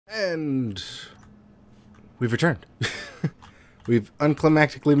And we've returned. We've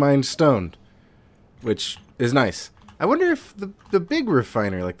unclimactically mined stone, which is nice. I wonder if the big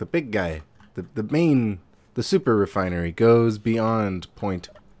refiner, like the big guy, the super refinery goes beyond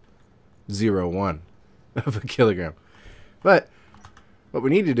 0.01 of a kilogram. But what we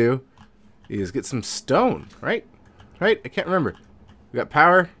need to do is get some stone, right? Right? I can't remember. We got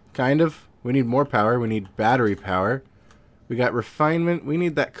power, kind of. We need more power. We need battery power. We got refinement. We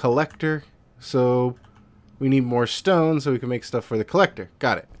need that collector. So we need more stone so we can make stuff for the collector.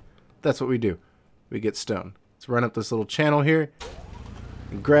 Got it. That's what we do. We get stone. Let's run up this little channel here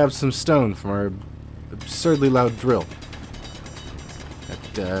and grab some stone from our absurdly loud drill.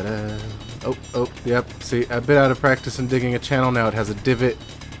 Da-da. Oh, yep. See, I've been out of practice in digging a channel. Now it has a divot.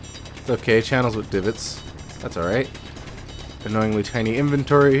 It's okay. Channels with divots. That's alright. Annoyingly tiny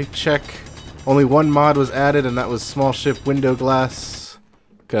inventory. Check. Only one mod was added, and that was small ship window glass.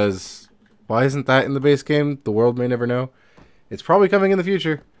 Because why isn't that in the base game? The world may never know. It's probably coming in the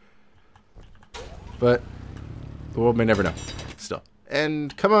future. But the world may never know. Still.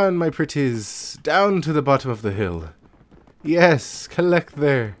 And come on, my pretties. Down to the bottom of the hill. Yes, collect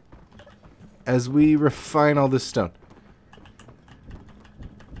there. As we refine all this stone.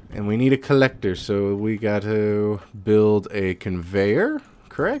 And we need a collector, so we got to build a conveyor,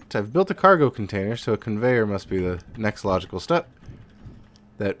 correct? I've built a cargo container, so a conveyor must be the next logical step.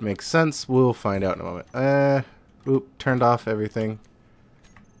 That makes sense. We'll find out in a moment. Oop, turned off everything.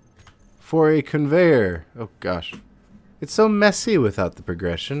 For a conveyor. Oh, gosh. It's so messy without the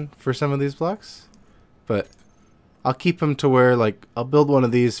progression for some of these blocks. But I'll keep them to where, like, I'll build one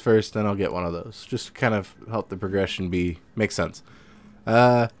of these first, then I'll get one of those. Just to kind of help the progression make sense.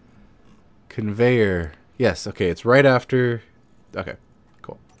 Conveyor. Yes, okay, it's right after. Okay,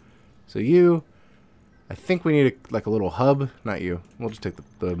 cool. So I think we need like a little hub. Not you. We'll just take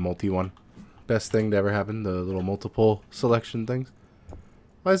the multi one. Best thing to ever happen, the little multiple selection things.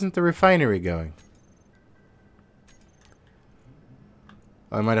 Why isn't the refinery going?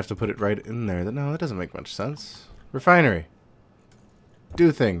 I might have to put it right in there. No, that doesn't make much sense. Refinery.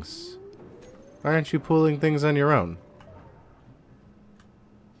 Do things. Why aren't you pulling things on your own?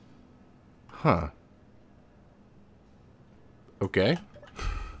 Huh. Okay.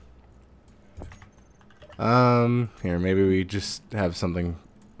 Here, maybe we just have something.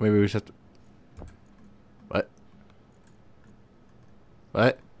 Maybe we just have to... What?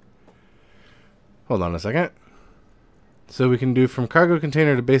 What? Hold on a second. So we can do from cargo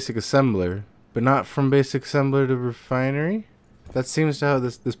container to basic assembler, but not from basic assembler to refinery? That seems to how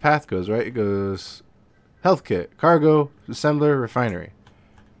this path goes, right? It goes health kit, cargo, assembler, refinery.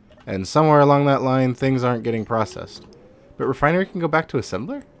 And somewhere along that line, things aren't getting processed. But refinery can go back to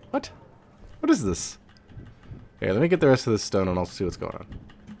assembler? What? What is this? Here, let me get the rest of this stone and I'll see what's going on.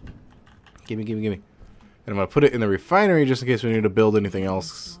 Gimme. And I'm going to put it in the refinery just in case we need to build anything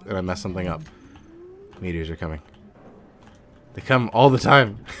else and I mess something up. Meteors are coming. They come all the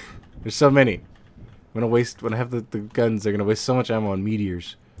time. There's so many. I'm going to waste, when I have the guns, they're going to waste so much ammo on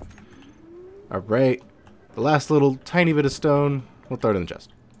meteors. Alright. The last little tiny bit of stone, we'll throw it in the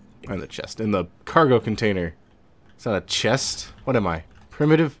chest. Or in the chest. In the cargo container. It's not a chest. What am I?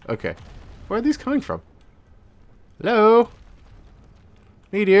 Primitive? Okay. Where are these coming from? Hello?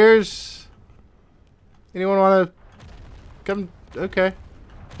 Meteors? Anyone want to come? Okay.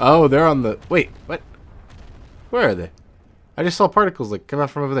 Oh, they're on the... Wait, what? Where are they? I just saw particles like come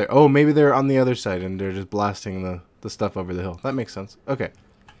out from over there. Oh, maybe they're on the other side and they're just blasting the stuff over the hill. That makes sense. Okay.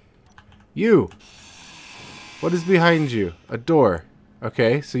 You. What is behind you? A door.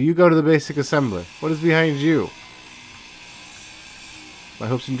 Okay, so you go to the basic assembler. What is behind you? My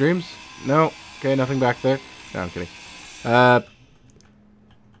hopes and dreams? No. Okay, nothing back there. No, I'm kidding. Not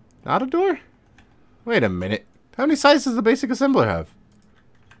a door? Wait a minute. How many sides does the basic assembler have?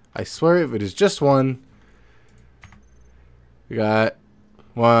 I swear if it is just one. We got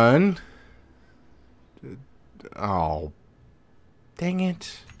one. Oh. Dang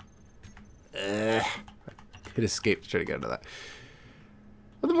it. Ugh. Hit escape to try to get into that.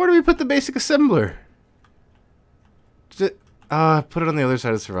 Well, then where do we put the basic assembler? Put it on the other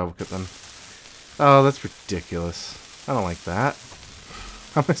side of the survival kit then. Oh, that's ridiculous. I don't like that.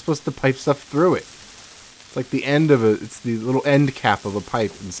 How am I supposed to pipe stuff through it? It's like the end of it. It's the little end cap of a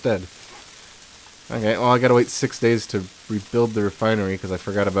pipe instead. Okay, well, I gotta wait 6 days to rebuild the refinery because I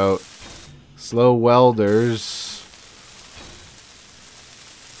forgot about slow welders.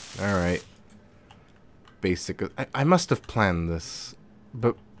 Alright. Basic. I must have planned this.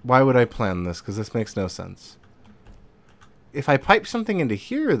 But why would I plan this? Because this makes no sense. If I pipe something into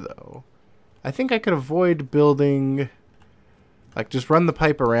here, though, I think I could avoid building Like, just run the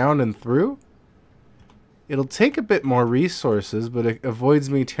pipe around and through. It'll take a bit more resources, but it avoids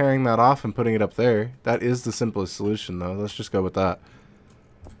me tearing that off and putting it up there. That is the simplest solution, though. Let's just go with that.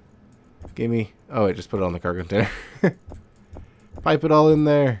 Give me... Oh, wait, just put it on the cargo container. Pipe it all in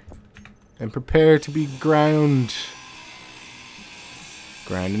there. And prepare to be ground.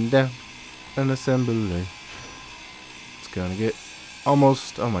 Grinding down an assembler. It's gonna get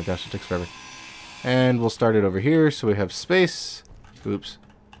almost... Oh my gosh, it takes forever. And we'll start it over here so we have space. Oops.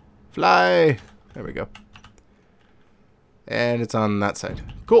 Fly! There we go. And it's on that side.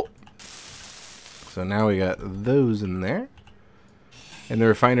 Cool. So now we got those in there. And the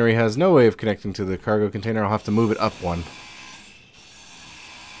refinery has no way of connecting to the cargo container. I'll have to move it up one.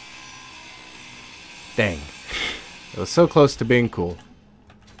 Dang. It was so close to being cool.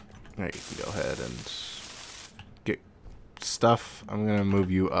 Alright, you can go ahead and get stuff. I'm going to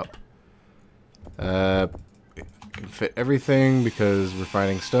move you up. Can fit everything because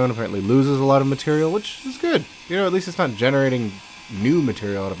refining stone apparently loses a lot of material, which is good. You know, at least it's not generating new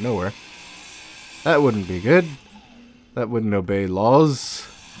material out of nowhere. That wouldn't be good. That wouldn't obey laws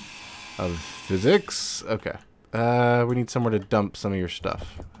of physics. Okay. We need somewhere to dump some of your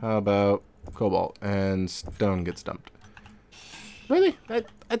stuff. How about cobalt and stone gets dumped? Really? I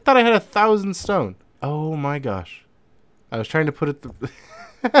thought I had 1,000 stone. Oh my gosh. I was trying to put it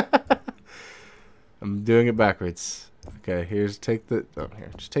I'm doing it backwards. Okay, here's take the... Oh,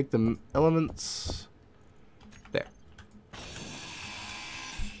 here. Just take the elements. There.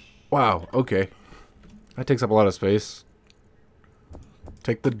 Wow, okay. That takes up a lot of space.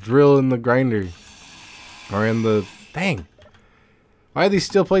 Take the drill in the grinder. Or in the... Dang. Why are these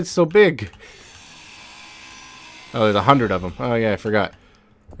steel plates so big? Oh, there's 100 of them. Oh, yeah, I forgot.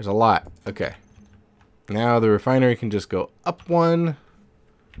 There's a lot. Okay. Now the refinery can just go up one.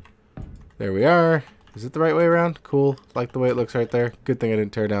 There we are. Is it the right way around? Cool. Like the way it looks right there. Good thing I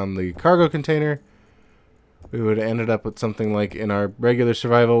didn't tear down the cargo container. We would have ended up with something like in our regular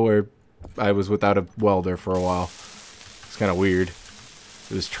survival where I was without a welder for a while. It's kind of weird.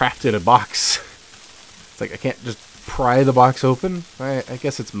 It was trapped in a box. It's like I can't just pry the box open. I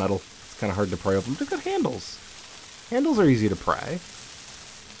guess it's metal. It's kind of hard to pry open. They've got handles. Handles are easy to pry.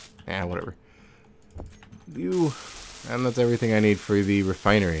 Whatever. And that's everything I need for the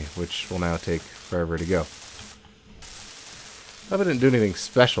refinery, which will now take forever to go. If I didn't do anything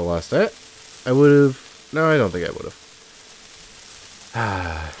special last night, I would have... No, I don't think I would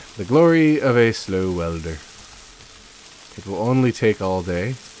have. The glory of a slow welder. It will only take all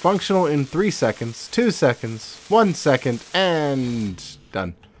day. Functional in 3 seconds, 2 seconds, 1 second, and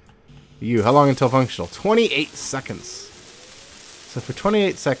done. How long until functional? 28 seconds. So for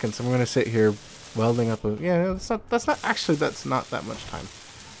 28 seconds, I'm going to sit here welding up a... Yeah, that's not that much time.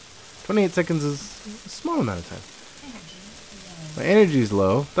 28 seconds is a small amount of time. My energy's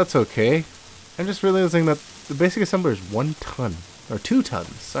low. That's okay. I'm just realizing that the basic assembler is 1 ton. Or 2 tons.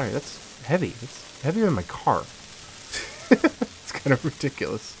 Sorry, that's heavy. It's heavier than my car. It's kind of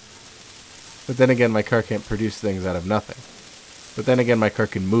ridiculous. But then again, my car can't produce things out of nothing. But then again, my car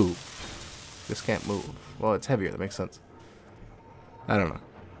can move. This can't move. Well, it's heavier. That makes sense. I don't know.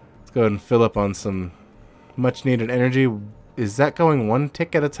 Let's go ahead and fill up on some much needed energy. Is that going 1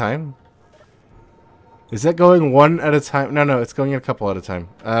 tick at a time? Is that going 1 at a time? No, it's going a couple at a time.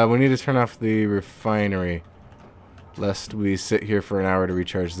 We need to turn off the refinery, lest we sit here for an hour to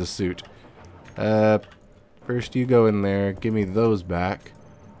recharge the suit. First you go in there. Give me those back.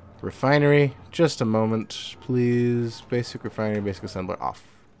 Refinery. Just a moment, please. Basic refinery, basic assembler off.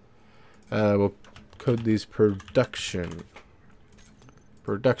 We'll code these production.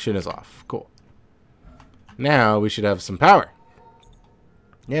 Production is off. Cool. Now we should have some power.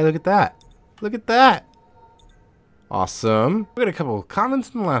 Yeah, look at that. Look at that. Awesome. We got a couple of comments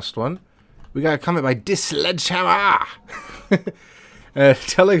in the last one. We got a comment by Disledgehammer.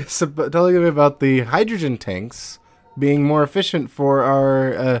 telling me about the hydrogen tanks being more efficient for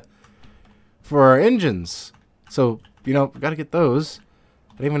our engines. So, we got to get those.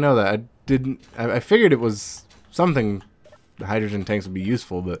 I didn't even know that. I figured it was something the hydrogen tanks would be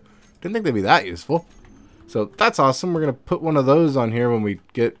useful, but didn't think they'd be that useful. So that's awesome. We're going to put one of those on here when we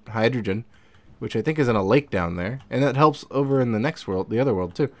get hydrogen, which I think is in a lake down there. And that helps over in the next world, the other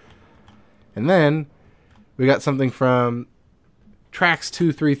world too. And then we got something from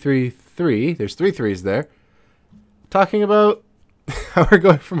Trax2333. There's 3 threes there. Talking about how we're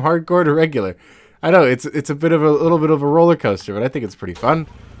going from hardcore to regular. I know it's a little bit of a roller coaster, but I think it's pretty fun.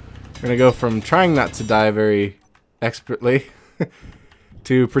 We're going to go from trying not to die very expertly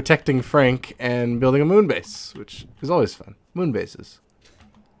to protecting Frank and building a moon base, which is always fun. Moon bases.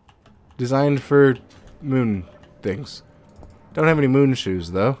 Designed for moon things. Don't have any moon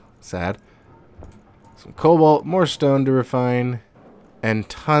shoes, though. Sad. Some cobalt, more stone to refine, and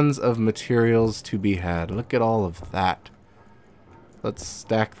tons of materials to be had. Look at all of that. Let's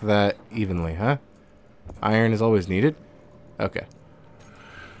stack that evenly, huh? Iron is always needed. Okay.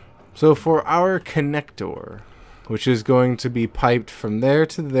 So for our connector, which is going to be piped from there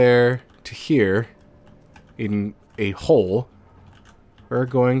to here in a hole, we're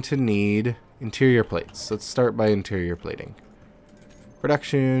going to need interior plates. Let's start by interior plating.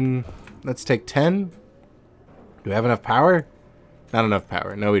 Production, let's take 10. Do we have enough power? Not enough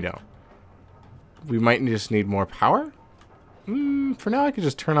power. No, we don't. We might just need more power? For now, I could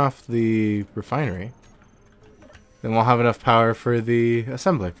just turn off the refinery. Then we'll have enough power for the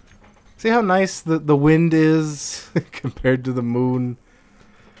assembler. See how nice the wind is compared to the moon?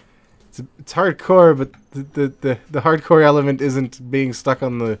 It's hardcore, but the hardcore element isn't being stuck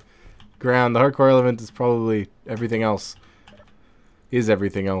on the ground. The hardcore element is probably everything else. Is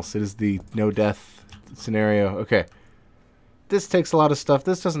everything else. It is the no death scenario. Okay. This takes a lot of stuff.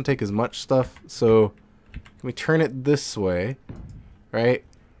 This doesn't take as much stuff. So can we turn it this way? Right?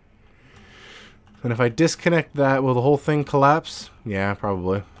 And if I disconnect that, will the whole thing collapse? Yeah,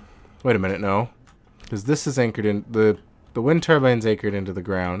 probably. Wait a minute, no. Because this is anchored in... The wind turbine's anchored into the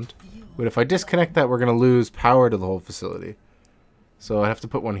ground. But if I disconnect that, we're going to lose power to the whole facility. So I have to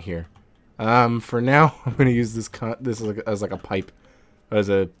put one here. For now, I'm going to use this as like a pipe. As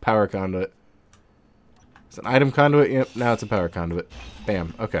a power conduit. It's an item conduit. Yep, now it's a power conduit.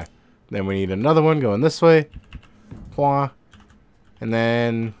 Bam. Okay. Then we need another one going this way. Pwah. And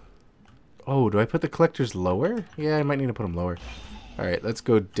then... Oh, do I put the collectors lower? Yeah, I might need to put them lower. Alright, let's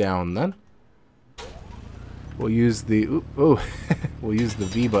go down then. We'll use the... we'll use the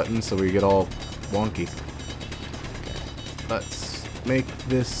V button so we get all wonky. Okay. Let's make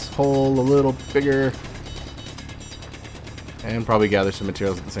this hole a little bigger. And probably gather some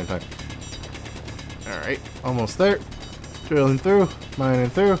materials at the same time. Alright, almost there. Drilling through, mining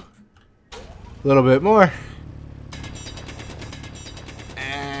through. A little bit more.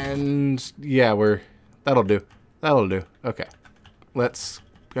 And yeah, that'll do. That'll do. Okay. Let's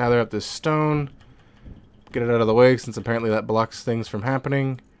gather up this stone. Get it out of the way since apparently that blocks things from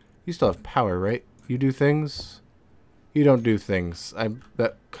happening. You still have power, right? You do things? You don't do things.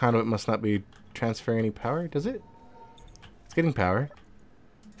 That conduit must not be transferring any power, does it? It's getting power.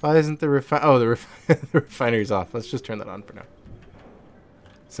 Why isn't the the refinery's off. Let's just turn that on for now.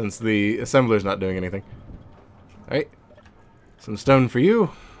 Since the assembler's not doing anything. Alright. Some stone for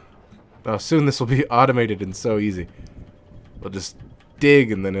you. Oh, soon this will be automated and so easy. We'll just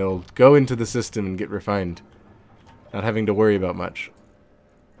dig and then it'll go into the system and get refined. Not having to worry about much.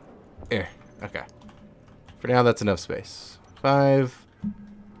 There. Okay. For now, that's enough space. 5.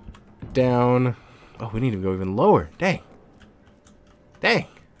 Down. Oh, we need to go even lower. Dang. Dang.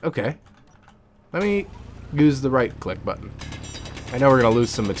 Okay. Let me use the right-click button. I know we're going to lose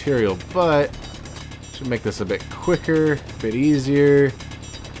some material, but should make this a bit quicker, a bit easier.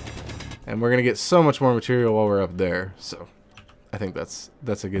 And we're going to get so much more material while we're up there. So I think that's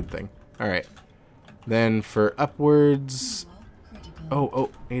a good thing. All right. Then for upwards...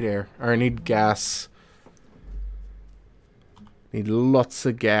 Oh, need air. Or I need gas. Need lots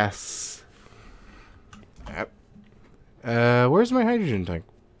of gas. Yep. Where's my hydrogen tank?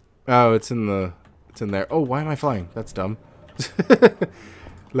 Oh, it's in there. Oh, why am I flying? That's dumb.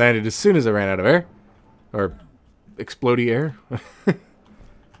 Landed as soon as I ran out of air. Or explodey air.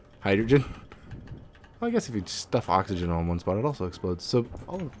 Hydrogen. Well, I guess if you stuff oxygen on one spot, it also explodes. So,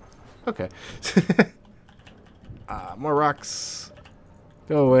 okay. More rocks.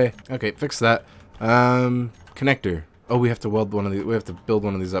 Go away. Okay, fix that. Connector. Oh, we have to weld one of these. We have to build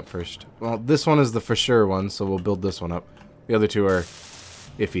one of these up first. Well, this one is the for sure one, so we'll build this one up. The other two are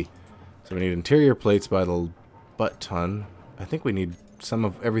iffy. So we need interior plates by the butt ton. I think we need some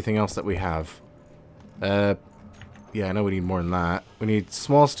of everything else that we have. Yeah, I know we need more than that. We need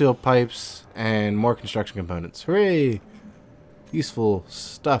small steel pipes and more construction components. Hooray! Useful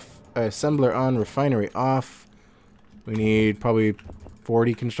stuff. Assembler on, refinery off. We need probably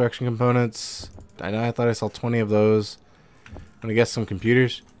 40 construction components. I thought I saw 20 of those. I'm gonna guess some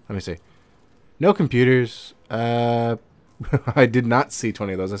computers. Let me see. No computers. I did not see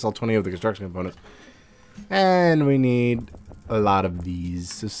 20 of those. I saw 20 of the construction components. And we need a lot of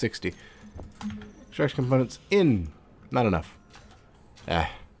these. So 60. Construction components in. Not enough.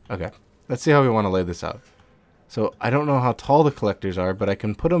 Okay. Let's see how we want to lay this out. So I don't know how tall the collectors are, but I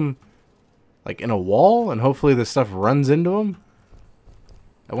can put them like in a wall and hopefully this stuff runs into them.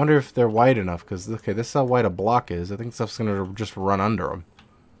 I wonder if they're wide enough because, okay, this is how wide a block is. I think stuff's going to just run under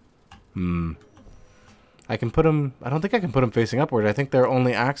them. I can put them... I don't think I can put them facing upward. I think their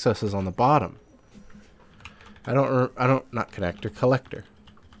only access is on the bottom. Not connector, collector.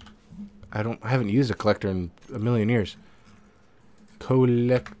 I haven't used a collector in a million years.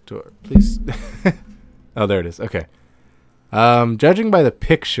 Collector, please. Oh, there it is. Okay. Judging by the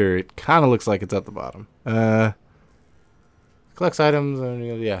picture, it kind of looks like it's at the bottom. Collects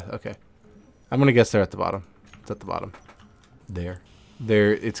items. Yeah, okay. I'm going to guess they're at the bottom. It's at the bottom. There.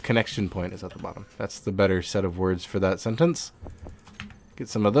 Its connection point is at the bottom. That's the better set of words for that sentence. Get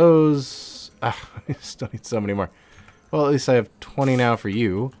some of those. I still need so many more. Well, at least I have 20 now for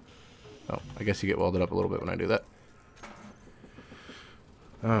you. Oh, I guess you get welded up a little bit when I do that.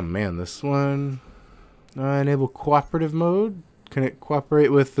 Oh, man, this one. Enable cooperative mode. Can it cooperate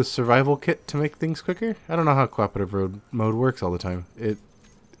with the survival kit to make things quicker? I don't know how cooperative mode works all the time. I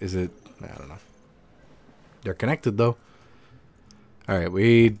don't know. They're connected, though. Alright,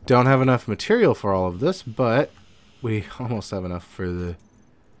 we don't have enough material for all of this, but we almost have enough for the...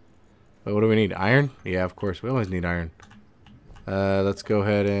 But what do we need? Iron? Yeah, of course. We always need iron. Let's go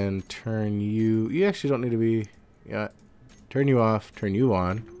ahead and turn you... You actually don't need to be... Yeah. Turn you off. Turn you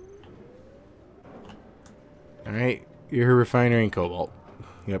on. Alright. You're refinery and cobalt.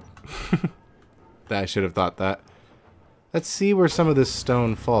 Yep. I should have thought that. Let's see where some of this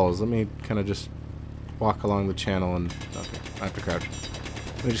stone falls. Let me kind of just walk along the channel and... Okay, I have to crouch.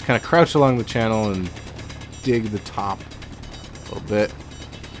 Let me just kind of crouch along the channel and dig the top a little bit.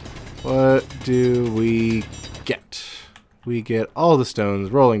 What do we get? We get all the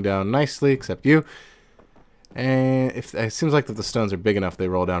stones rolling down nicely, except you. And if it seems like that the stones are big enough, they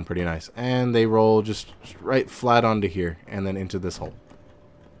roll down pretty nice. And they roll just right flat onto here and then into this hole.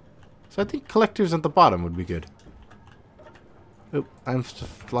 So I think collectors at the bottom would be good. Oh, I'm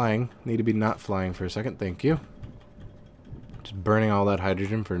flying. Need to be not flying for a second. Thank you. Just burning all that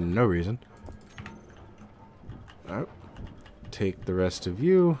hydrogen for no reason. Alright. Take the rest of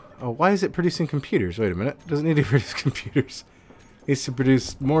you. Oh, why is it producing computers? Wait a minute. It doesn't need to produce computers. It needs to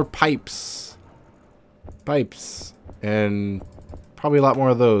produce more pipes. Pipes. And probably a lot more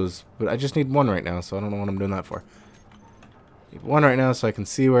of those. But I just need one right now, so I don't know what I'm doing that for. Need one right now so I can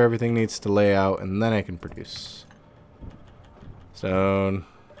see where everything needs to lay out, and then I can produce. Stone.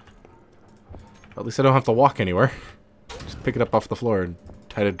 At least I don't have to walk anywhere. Just pick it up off the floor and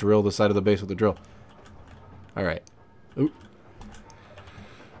try to drill the side of the base with the drill. Alright. Oop.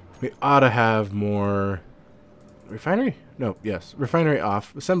 We ought to have more... Refinery? No, yes. Refinery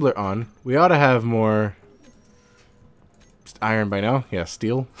off. Assembler on. We ought to have more... iron by now. Yeah,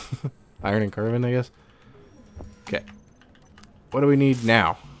 steel. Iron and carbon, I guess. Okay. What do we need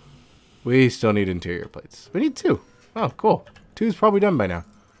now? We still need interior plates. We need 2. Oh, cool. 2's probably done by now.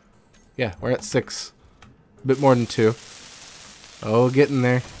 Yeah, we're at 6. A bit more than 2. Oh, getting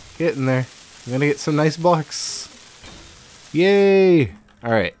there. Getting there. I'm gonna get some nice blocks. Yay!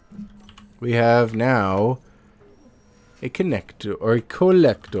 Alright. We have now a connector, or a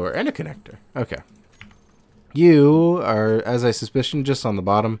collector, and a connector. Okay. You are, as I suspicion, just on the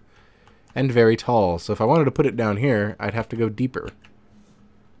bottom, and very tall. So if I wanted to put it down here, I'd have to go deeper.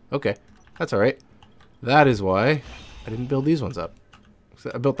 Okay. That's alright. That is why I didn't build these ones up.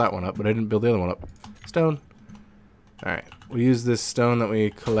 I built that one up, but I didn't build the other one up. Stone. Alright. We use this stone that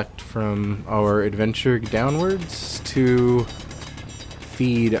we collect from our adventure downwards to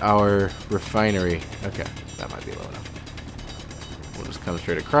feed our refinery. Okay, that might be low enough. We'll just come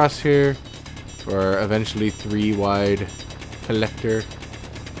straight across here for our eventually 3 wide collector.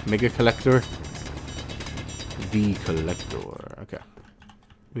 Mega collector. The collector. Okay.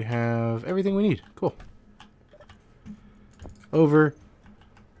 We have everything we need. Cool. Over.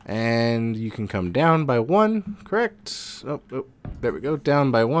 And you can come down by 1, correct? Oh, there we go.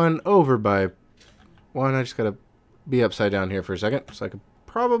 Down by 1, over by 1. I just gotta be upside down here for a second. So I could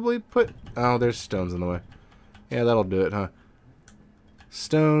probably put... Oh, there's stones in the way. Yeah, that'll do it, huh?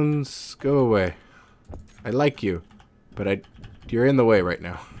 Stones, go away. I like you, but you're in the way right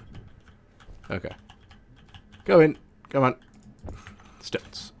now. Okay. Go in. Come on.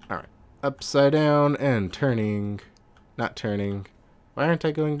 Stones. Alright. Upside down and turning. Not turning. Why aren't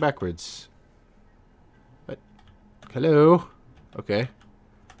I going backwards? What? Hello? Okay.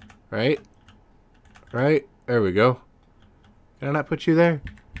 Right? Right? There we go. Can I not put you there?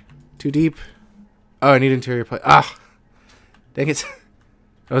 Too deep? Oh, I need interior plate. Ah! Dang it.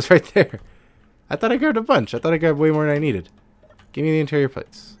 I was right there. I thought I grabbed a bunch. I thought I grabbed way more than I needed. Give me the interior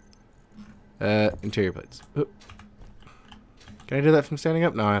plates. Interior plates. Oop. Can I do that from standing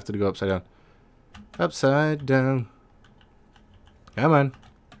up? No, I have to go upside down. Upside down. Come on.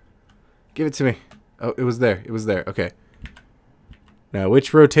 Give it to me. Oh, it was there. It was there. Okay. Now,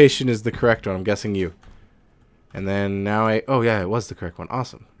 which rotation is the correct one? I'm guessing you. And then now oh yeah, it was the correct one.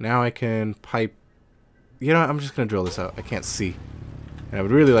 Awesome. Now I can pipe. You know what? I'm just going to drill this out. I can't see. And I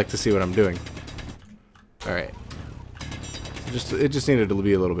would really like to see what I'm doing. Alright. It just needed to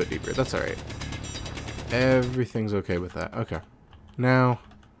be a little bit deeper. That's alright. Everything's okay with that. Okay. Now.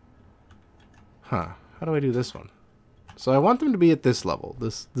 How do I do this one? So I want them to be at this level.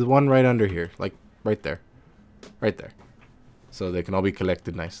 The one right under here. Like, right there. Right there. So they can all be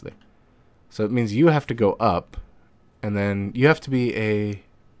collected nicely. So it means you have to go up. And then you have to be a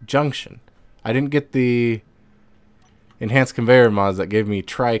junction. I didn't get the enhanced conveyor mods that gave me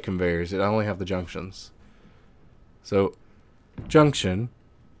tri-conveyors. I only have the junctions. So, junction,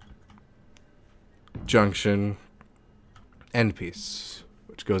 end piece,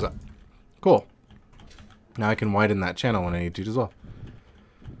 which goes up. Cool. Now I can widen that channel when I need to as well.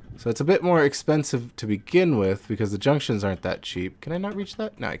 So it's a bit more expensive to begin with because the junctions aren't that cheap. Can I not reach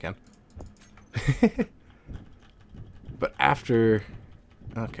that? No, I can. But after...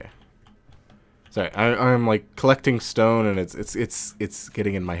 Okay. Sorry, I'm like collecting stone and it's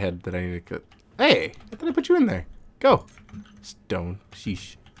getting in my head that I need to... Hey! I thought I put you in there. Go! Stone.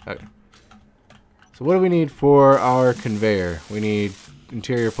 Sheesh. Okay. So what do we need for our conveyor? We need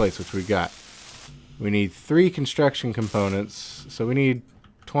interior plates, which we got. We need 3 construction components. So we need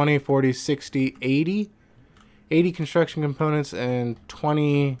 20, 40, 60, 80. 80 construction components and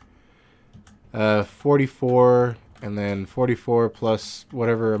 20, 44, and then 44 plus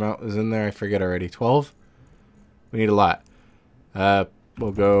whatever amount is in there. I forget already. 12? We need a lot.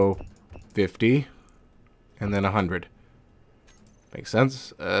 We'll go 50 and then 100. Makes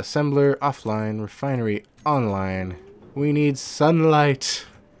sense. Assembler offline, refinery online. We need sunlight.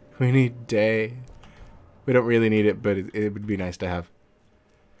 We need day. We don't really need it, but it would be nice to have.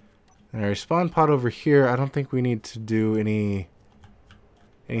 And our spawn pod over here, I don't think we need to do anything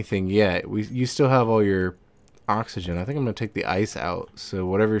yet. You still have all your oxygen. I think I'm going to take the ice out. So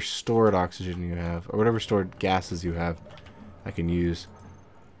whatever stored oxygen you have, or whatever stored gases you have, I can use.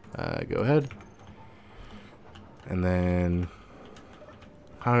 Go ahead. And then...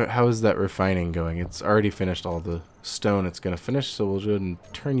 How is that refining going? It's already finished all the stone it's going to finish, so we'll go ahead and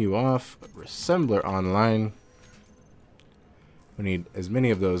turn you off. Assembler online. We need as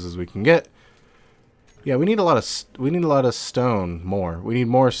many of those as we can get. Yeah, we need a lot of stone more. We need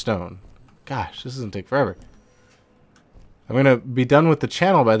more stone. Gosh, this is going to take forever. I'm going to be done with the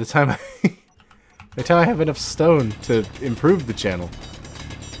channel by the time I have enough stone to improve the channel.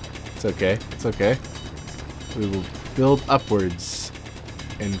 It's okay. It's okay. We will build upwards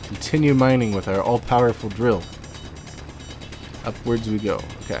and continue mining with our all-powerful drill. Upwards we go.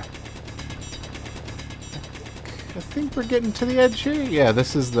 Okay. I think we're getting to the edge here. Yeah,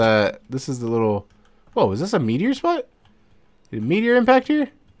 this is the little... Whoa, is this a meteor spot? Did a meteor impact here?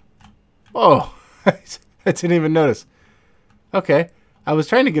 Oh, I didn't even notice. Okay. I was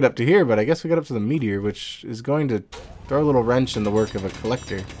trying to get up to here, but I guess we got up to the meteor, which is going to throw a little wrench in the work of a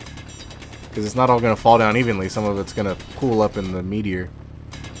collector. Because it's not all going to fall down evenly. Some of it's going to pool up in the meteor.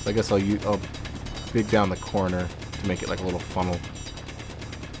 So I guess I'll dig down the corner to make it like a little funnel.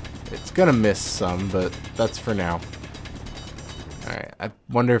 It's going to miss some, but that's for now. Alright, I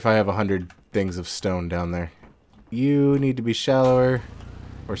wonder if I have 100 things of stone down there. You need to be shallower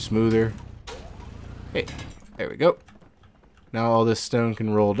or smoother. Hey, there we go. Now all this stone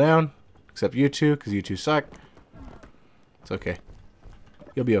can roll down, except you two, because you two suck. It's okay.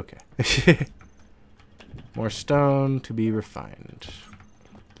 You'll be okay. More stone to be refined.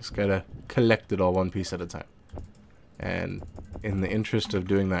 Just gotta collect it all one piece at a time. And in the interest of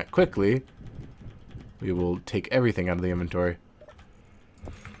doing that quickly, we will take everything out of the inventory.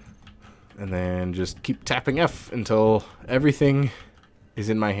 And then just keep tapping F until everything is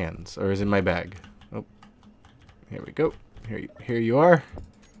in my hands, or is in my bag. Oh, here we go. Here you are.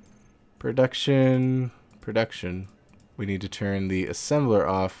 Production. We need to turn the assembler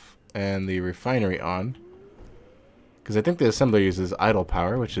off and the refinery on. Because I think the assembler uses idle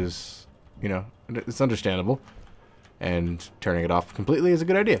power, which is, you know, it's understandable. And turning it off completely is a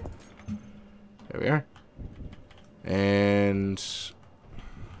good idea. There we are. And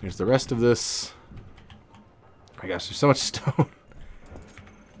here's the rest of this. Oh my gosh, there's so much stone.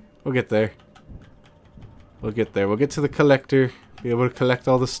 We'll get there. We'll get there. We'll get to the collector. Be able to collect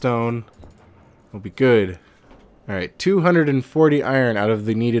all the stone. We'll be good. Alright, 240 iron out of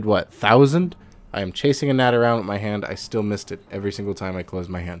the needed, what, 1,000? I am chasing a gnat around with my hand. I still missed it every single time I closed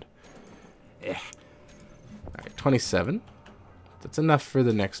my hand. Eh. Alright, 27. That's enough for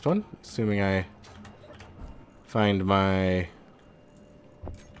the next one. Assuming I find my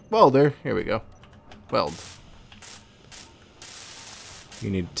welder. Here we go. Weld. You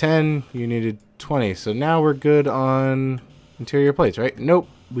need 10. You needed 20. So now we're good on interior plates, right? Nope.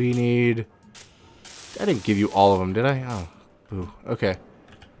 We need... I didn't give you all of them, did I? Oh, boo. Okay.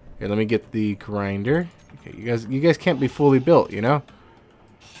 Here, let me get the grinder. Okay, you guys can't be fully built, you know?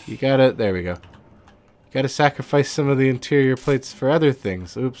 You gotta... There we go. You gotta sacrifice some of the interior plates for other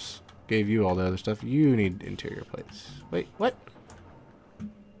things. Oops. Gave you all the other stuff. You need interior plates. Wait, what?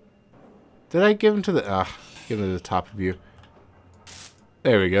 Did I give them to the... give them to the top of you.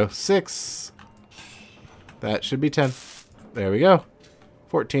 There we go. 6. That should be 10. There we go.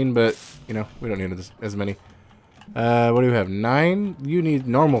 14, but, you know, we don't need as many. What do we have? 9? You need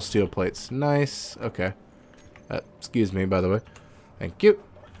normal steel plates. Nice. Okay. Excuse me, by the way. Thank you.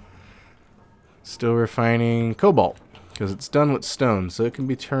 Still refining cobalt, because it's done with stone, so it can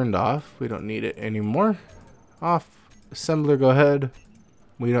be turned off. We don't need it anymore. Off. Assembler, go ahead.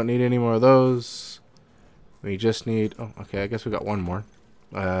 We don't need any more of those. We just need... Oh, okay, I guess we got one more.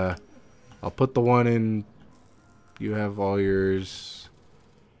 I'll put the one in... You have all yours.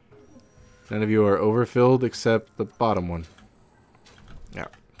 None of you are overfilled except the bottom one. Yeah,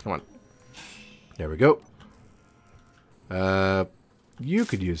 come on. There we go. You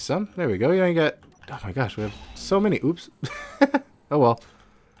could use some. There we go. You got... Oh my gosh, we have so many. Oops. Oh well.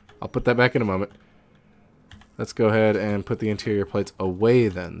 I'll put that back in a moment. Let's go ahead and put the interior plates away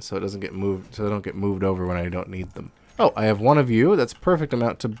then, so it doesn't get moved, so they don't get moved over when I don't need them. Oh, I have one of you. That's perfect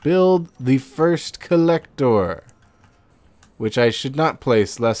amount to build the first collector, which I should not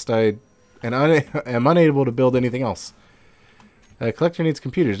place lest I am unable to build anything else. Collector needs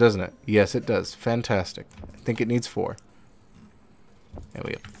computers, doesn't it? Yes, it does. Fantastic. I think it needs 4. And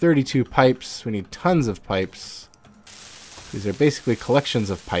we have 32 pipes. We need tons of pipes. These are basically collections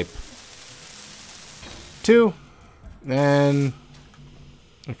of pipe. 2. And...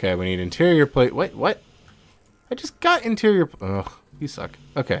 Okay, we need interior plate. Wait, what? I just got interior... Ugh, you suck.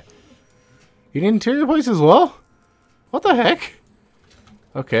 Okay. You need interior plates as well? What the heck?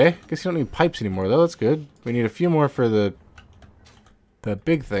 Okay, guess you don't need pipes anymore, though. That's good. We need a few more for the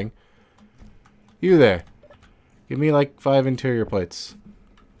big thing. You there. Give me like 5 interior plates.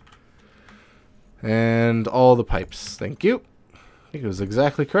 And all the pipes. Thank you. I think it was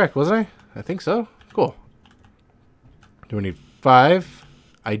exactly correct, wasn't I? I think so. Cool. Do we need 5?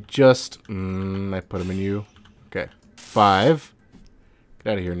 I just... I put them in you. Okay. 5.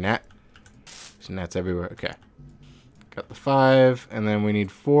 Get out of here, gnat. There's gnats everywhere. Okay. Got the 5. And then we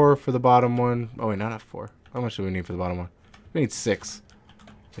need 4 for the bottom one. Oh, wait, not 4. How much do we need for the bottom one? We need 6.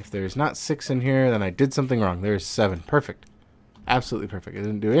 If there's not 6 in here, then I did something wrong. There's 7. Perfect. Absolutely perfect. I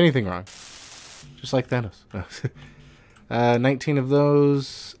didn't do anything wrong. Just like Thanos. 19 of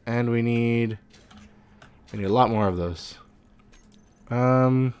those, and we need a lot more of those.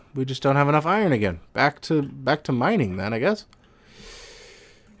 We just don't have enough iron again. Back to mining then, I guess.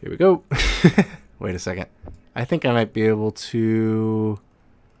 Here we go. Wait a second. I think I might be able to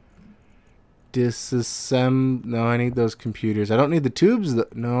disassemble. No, I need those computers. I don't need the tubes.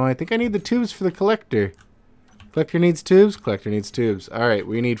 No, I think I need the tubes for the collector. Collector needs tubes. Collector needs tubes. All right,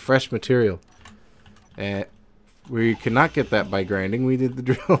 we need fresh material. We cannot get that by grinding. We did the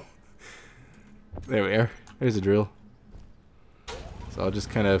drill. There we are. There's a drill. So I'll just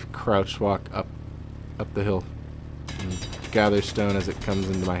kind of crouch walk up the hill and gather stone as it comes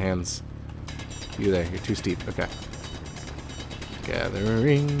into my hands. You there. You're too steep. Okay.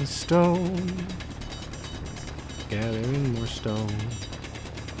 Gathering stone. Gathering more stone.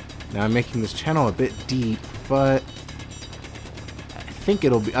 Now I'm making this channel a bit deep, but I think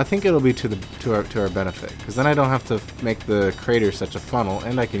it'll be to our benefit, because then I don't have to make the crater such a funnel,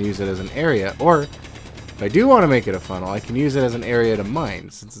 and I can use it as an area. Or if I do want to make it a funnel, I can use it as an area to mine,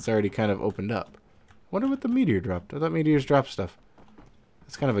 since it's already kind of opened up. Wonder what the meteor dropped. I thought meteors drop stuff.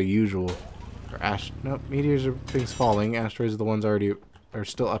 It's kind of a usual. Or nope, meteors are things falling. Asteroids are the ones are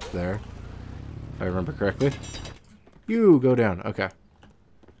still up there, if I remember correctly. You go down. Okay.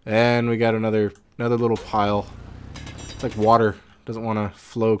 And we got another little pile. It's like water. Doesn't want to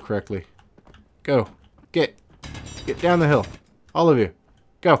flow correctly. Go. Get down the hill. All of you.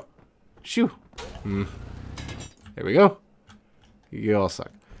 Go. Shoo. There we go. You all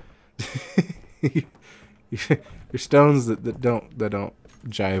suck. You're stones that don't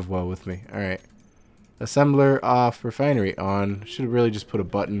jive well with me. Alright. Assembler off. Refinery on. Should have really just put a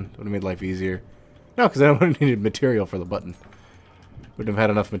button. Would have made life easier. No, because I would have needed material for the button. Wouldn't have had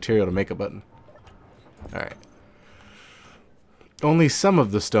enough material to make a button. Alright. Only some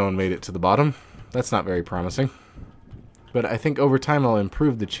of the stone made it to the bottom. That's not very promising. But I think over time I'll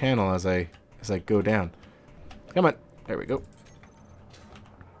improve the channel as I go down. Come on. There we go.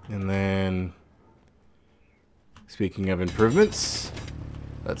 And then, speaking of improvements,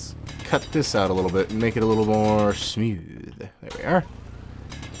 Let's cut this out a little bit and make it a little more smooth. There we are.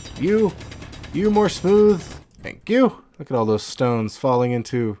 You more smooth. Thank you. Look at all those stones falling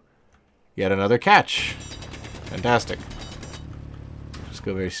into yet another catch. Fantastic. Just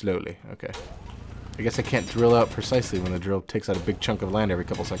go very slowly. Okay. I guess I can't drill out precisely when the drill takes out a big chunk of land every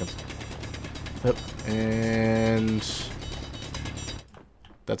couple seconds. Yep. And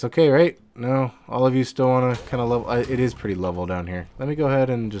that's okay, right? No, all of you still want to kind of level. It is pretty level down here. Let me go ahead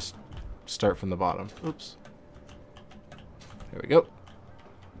and just start from the bottom. Oops. There we go.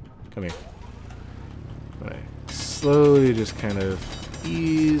 Come here. Alright. Slowly just kind of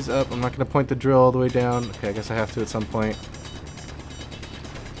ease up. I'm not going to point the drill all the way down. Okay, I guess I have to at some point.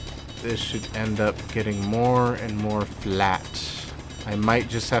 This should end up getting more and more flat. I might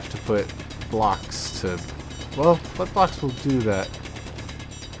just have to put blocks to... Well, what blocks will do that?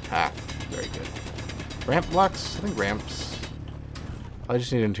 Half. Very good. Ramp blocks? I think ramps. I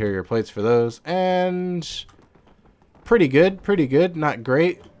just need interior plates for those. And... pretty good. Pretty good. Not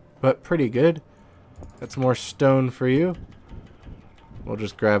great, but pretty good. That's more stone for you. We'll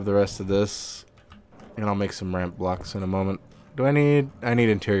just grab the rest of this. And I'll make some ramp blocks in a moment. Do I need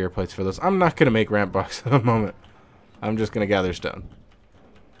interior plates for this. I'm not going to make ramp blocks in a moment. I'm just going to gather stone.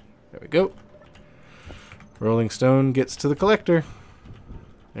 There we go. Rolling stone gets to the collector.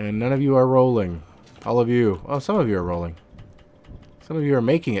 And none of you are rolling. All of you. Oh, some of you are rolling. Some of you are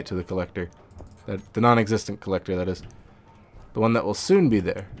making it to the collector. The non-existent collector, that is. The one that will soon be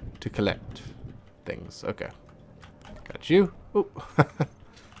there to collect things. Okay. Got you. Oh.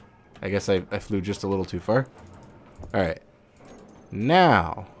 I guess I flew just a little too far. Alright.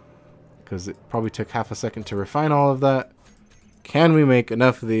 Now, because it probably took half a second to refine all of that, can we make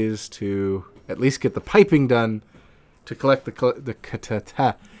enough of these to at least get the piping done to collect to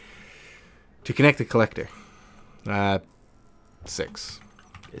connect the collector? 6.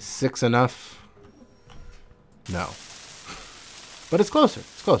 Is 6 enough? No. But it's closer.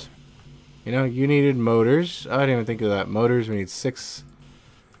 It's closer. You know, you needed motors. I didn't even think of that. Motors, we need 6.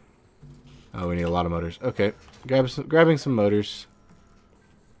 Oh, we need a lot of motors. Okay. Grabbing some motors.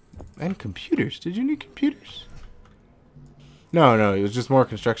 And computers. Did you need computers? No, no. It was just more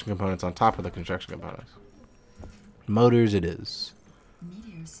construction components on top of the construction components. Motors it is.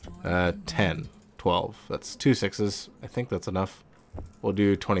 10. 12. That's 2 6s. I think that's enough. We'll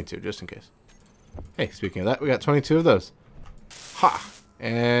do 22 just in case. Hey, speaking of that, we got 22 of those. Ha!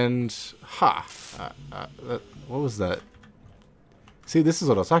 And ha! What was that? See, this is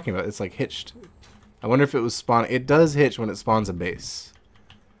what I was talking about. It's like hitched. I wonder if it was spawn. It does hitch when it spawns a base.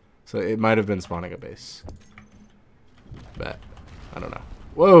 So it might have been spawning a base. But I don't know.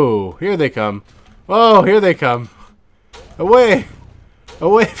 Whoa! Here they come. Whoa! Here they come. Away!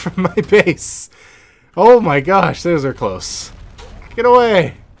 Away from my base! Oh my gosh! Those are close. Get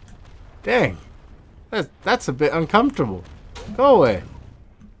away! Dang! That's a bit uncomfortable. Go away.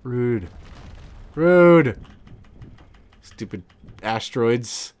 Rude. Rude. Stupid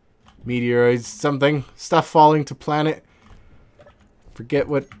asteroids, meteoroids, something. Stuff falling to planet. Forget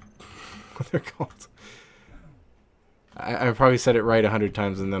what they're called. I probably said it right 100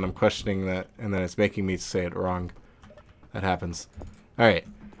 times and then I'm questioning that and then it's making me say it wrong. That happens. Alright.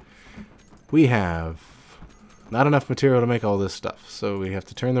 We have not enough material to make all this stuff, so we have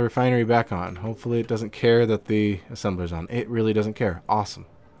to turn the refinery back on. Hopefully it doesn't care that the assembler's on. It really doesn't care. Awesome.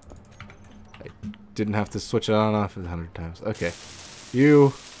 I didn't have to switch it on and off 100 times. Okay.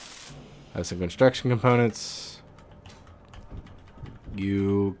 You have some construction components.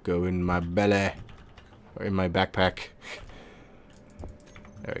 You go in my belly. Or in my backpack.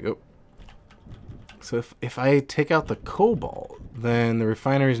 There we go. So if I take out the cobalt, then the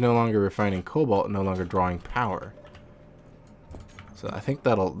refinery is no longer refining cobalt, no longer drawing power. So I think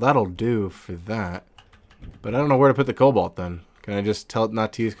that'll do for that. But I don't know where to put the cobalt then. Can I just tell it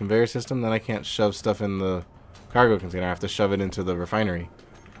not to use conveyor system? Then I can't shove stuff in the cargo container. I have to shove it into the refinery.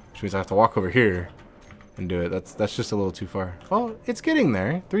 Which means I have to walk over here and do it. That's just a little too far. Well, it's getting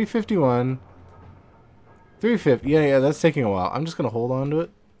there. 351. 350. Yeah, that's taking a while. I'm just going to hold on to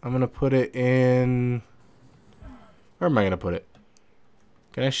it. I'm going to put it in... Where am I going to put it?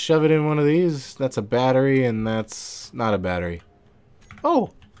 Can I shove it in one of these? That's a battery, and that's not a battery.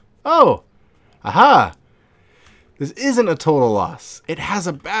 Oh! Oh! Aha! This isn't a total loss. It has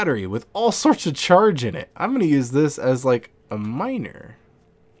a battery with all sorts of charge in it. I'm going to use this as, like, a miner.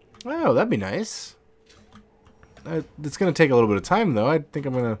 Oh, that'd be nice. It's going to take a little bit of time, though. I think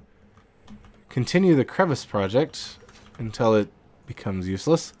I'm going to continue the crevice project until it becomes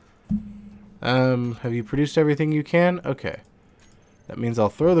useless. Have you produced everything you can? Okay. That means I'll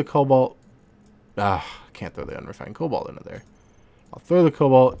throw the cobalt... I can't throw the unrefined cobalt into there. I'll throw the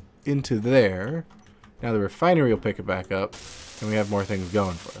cobalt into there. Now the refinery will pick it back up, and we have more things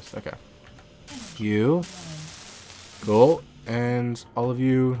going for us. Okay. You. Cool. And all of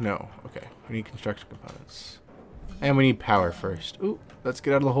you, no. Okay. We need construction components. And we need power first. Ooh, let's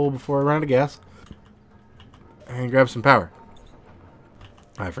get out of the hole before I run out of gas. And grab some power.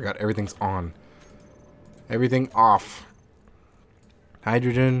 I forgot everything's on. Everything off.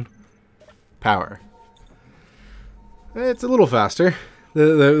 Hydrogen. Power. It's a little faster.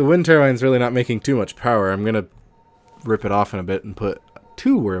 The wind turbine's really not making too much power. I'm going to rip it off in a bit and put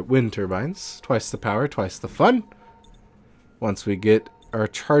 2 wind turbines. Twice the power, twice the fun. Once we get our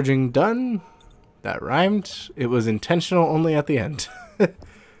charging done, that rhymed. It was intentional only at the end.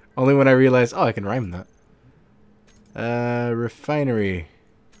 Only when I realized, oh, I can rhyme that. Refinery.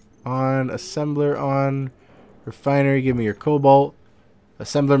 On. Assembler on. Refinery, give me your cobalt.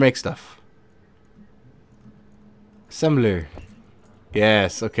 Assembler, make stuff. Assembler.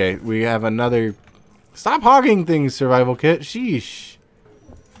 Yes, okay. We have another... Stop hogging things, survival kit. Sheesh.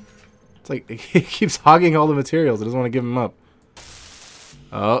 It's like, it keeps hogging all the materials. It doesn't want to give them up.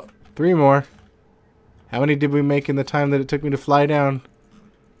 Oh, 3 more. How many did we make in the time that it took me to fly down?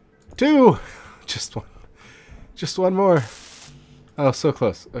 2! Just 1. Just 1 more. Oh, so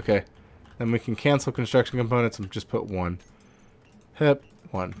close. Okay. Then we can cancel construction components and just put 1. Hep,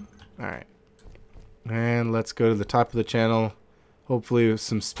 1. Alright. And let's go to the top of the channel. Hopefully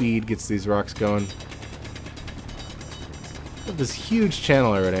some speed gets these rocks going. I have this huge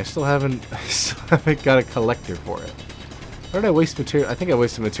channel already. I still haven't got a collector for it. Why did I waste material? I think I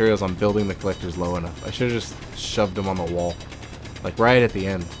wasted materials on building the collectors low enough. I should have just shoved them on the wall. Like right at the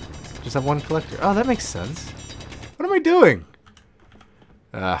end. Just have 1 collector. Oh, that makes sense. What am I doing?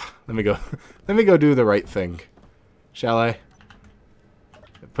 Let me go. Let me go do the right thing. Shall I?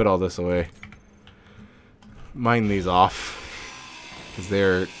 Put all this away. Mine these off. Because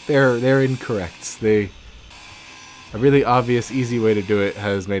they're incorrect. A really obvious, easy way to do it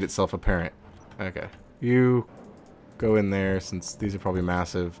has made itself apparent. Okay. You go in there, since these are probably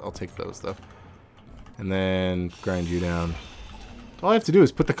massive. I'll take those, though. And then grind you down. All I have to do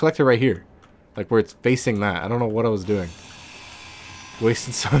is put the collector right here. Like, where it's facing that. I don't know what I was doing.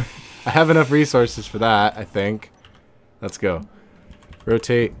 Wasted some... I have enough resources for that, I think. Let's go.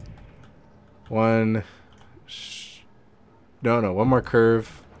 Rotate. 1... No, 1 more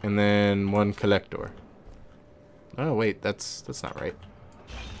curve, and then 1 collector. Oh wait, that's not right.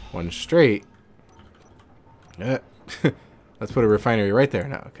 1 straight. Let's put a refinery right there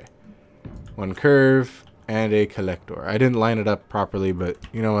now. Okay. 1 curve and a collector. I didn't line it up properly, but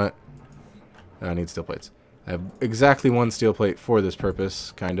you know what? I need steel plates. I have exactly 1 steel plate for this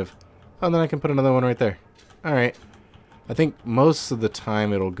purpose, kind of. Oh, and then I can put another one right there. All right. I think most of the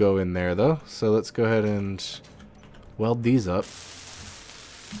time it'll go in there though. So let's go ahead and weld these up.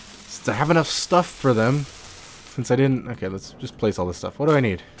 I have enough stuff for them. Since I didn't... Okay, let's just place all this stuff. What do I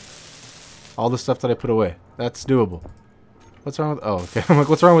need? All the stuff that I put away. That's doable. What's wrong with... Oh, okay. I'm like,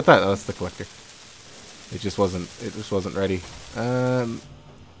 what's wrong with that? Oh, that's the collector. It just wasn't ready. I'm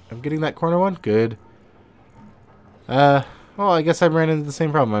getting that corner one? Good. Well, I guess I ran into the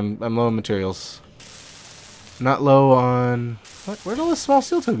same problem. I'm low on materials. Not low on... What? Where'd all the small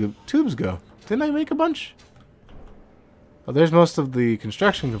steel tubes go? Didn't I make a bunch? Oh, there's most of the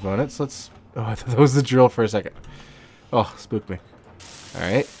construction components. Let's... Oh, I thought that was the drill for a second. Oh, spooked me.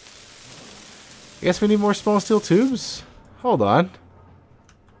 Alright. I guess we need more small steel tubes? Hold on.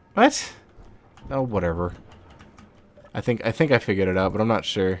 What? Oh, whatever. I think I figured it out, but I'm not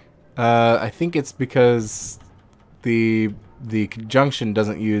sure. I think it's because the junction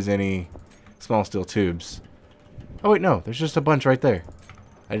doesn't use any small steel tubes. Oh, wait, no. There's just a bunch right there.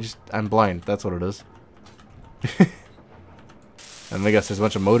 I'm blind. That's what it is. And I guess there's a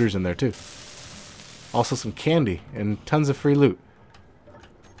bunch of motors in there, too. Also some candy and tons of free loot.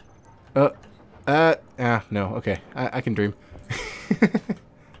 No. Okay. I can dream.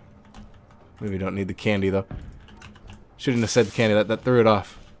 Maybe don't need the candy, though. Shouldn't have said the candy. That threw it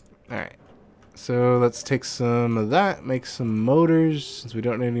off. Alright. So let's take some of that. Make some motors, since we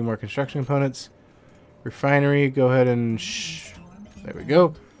don't need any more construction components. Refinery. Go ahead and... There we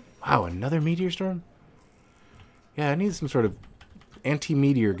go. Wow, another meteor storm? Yeah, I need some sort of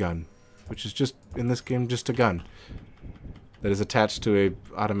anti-meteor gun, which is just, in this game, just a gun that is attached to a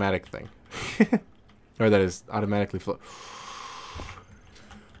automatic thing. Or that is automatically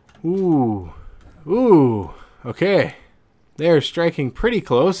Ooh. Ooh. Okay. They're striking pretty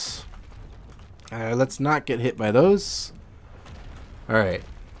close. Let's not get hit by those. Alright.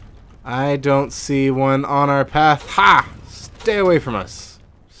 I don't see one on our path. Ha! Stay away from us.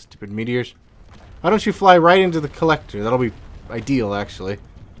 Stupid meteors. Why don't you fly right into the collector? That'll be ideal, actually.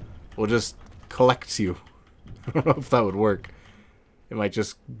 We'll just collect you. I don't know if that would work. It might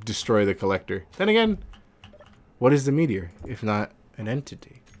just destroy the collector. Then again, what is the meteor, if not an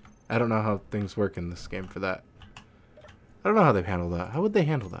entity? I don't know how things work in this game for that. I don't know how they've handled that. How would they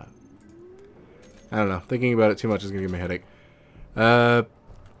handle that? I don't know. Thinking about it too much is going to give me a headache.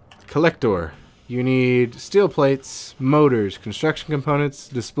 Collector. You need steel plates, motors, construction components,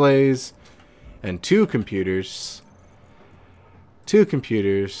 displays, and 2 computers. 2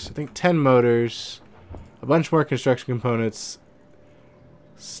 computers. I think 10 motors. A bunch more construction components.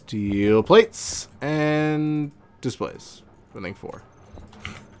 Steel plates. And displays. I think 4.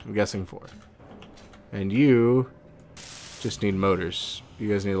 I'm guessing 4. And you just need motors. You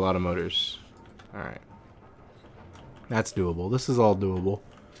guys need a lot of motors. Alright. That's doable. This is all doable.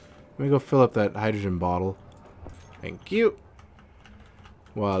 Let me go fill up that hydrogen bottle. Thank you.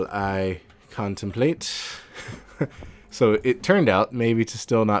 While I contemplate. So it turned out maybe to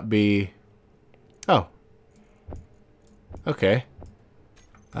still not be... Oh. Okay.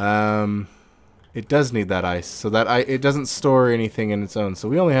 It does need that ice. So that it doesn't store anything in its own. So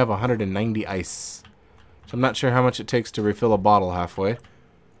we only have 190 ice. So I'm not sure how much it takes to refill a bottle halfway.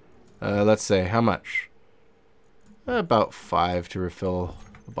 Let's say, how much? About 5 to refill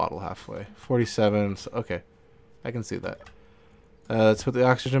a bottle halfway. 47, so, okay. I can see that. Let's put the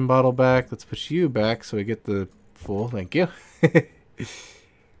oxygen bottle back. Let's put you back so we get the full. Thank you.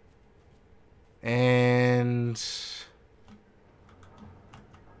 And...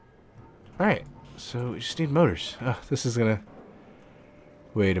 Alright, so we just need motors. Oh, this is gonna...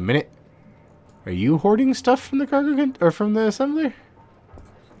 Wait a minute. Are you hoarding stuff from the cargo or from the assembler?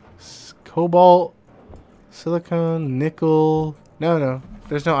 Cobalt, silicon, nickel. No.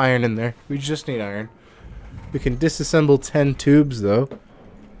 There's no iron in there. We just need iron. We can disassemble 10 tubes, though.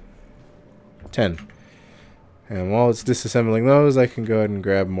 10. And while it's disassembling those, I can go ahead and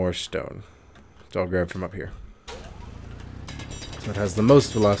grab more stone. So I'll grab from up here. So it has the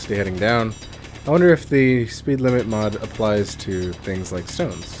most velocity heading down. I wonder if the speed limit mod applies to things like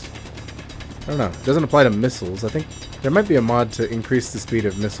stones. I don't know. It doesn't apply to missiles. I think there might be a mod to increase the speed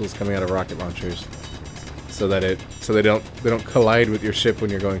of missiles coming out of rocket launchers, so that they don't collide with your ship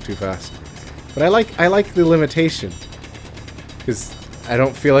when you're going too fast. But I like the limitation, because I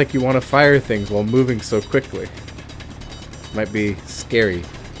don't feel like you want to fire things while moving so quickly. Might be scary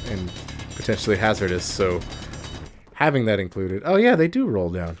and potentially hazardous. So having that included. Oh yeah, they do roll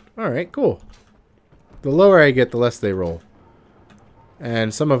down. All right, cool. The lower I get, the less they roll.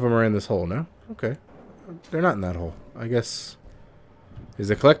 And some of them are in this hole, no? Okay. They're not in that hole. I guess... Is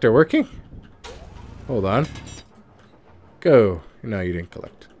the collector working? Hold on. Go. No, you didn't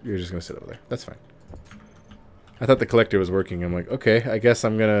collect. You're just going to sit over there. That's fine. I thought the collector was working. I'm like, okay, I guess I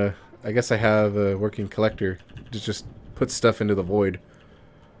have a working collector to just put stuff into the void.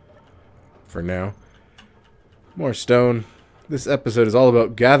 For now. More stone. This episode is all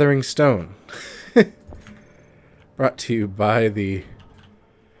about gathering stone. Brought to you by the...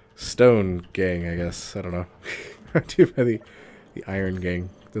 Stone gang, I guess. I don't know. Brought to you by the Iron Gang.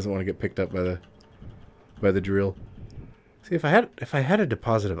 Doesn't want to get picked up by the drill. See, if I had a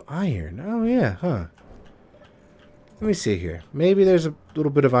deposit of iron. Oh yeah, huh. Let me see here. Maybe there's a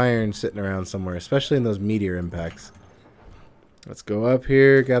little bit of iron sitting around somewhere, especially in those meteor impacts. Let's go up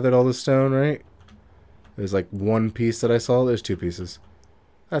here. Gathered all the stone, right? There's like 1 piece that I saw. There's 2 pieces.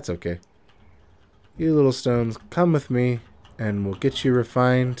 That's okay. You little stones, come with me. And we'll get you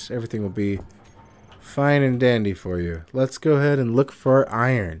refined. Everything will be fine and dandy for you. Let's go ahead and look for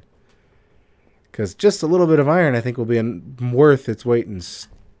iron. Because just a little bit of iron, I think, will be worth its weight in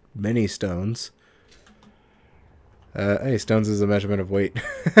many stones. Hey, stones is a measurement of weight.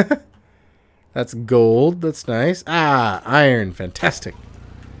 That's gold. That's nice. Ah, iron. Fantastic.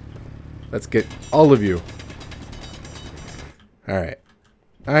 Let's get all of you. Alright.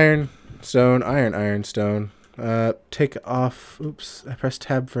 Iron, stone, iron, stone. Take off. Oops, I pressed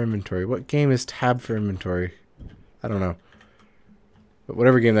tab for inventory. What game is tab for inventory? I don't know. But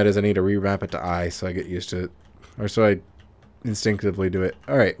whatever game that is, I need to remap it to I so I get used to it. Or so I instinctively do it.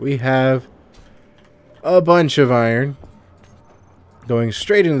 Alright, we have a bunch of iron going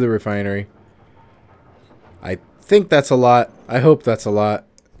straight into the refinery. I think that's a lot. I hope that's a lot.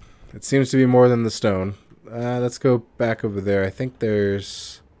 It seems to be more than the stone. Let's go back over there. I think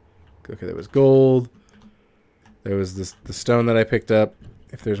there's... Okay, there was gold. There was the stone that I picked up.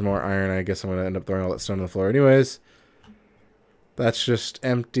 If there's more iron, I guess I'm going to end up throwing all that stone on the floor anyways. That's just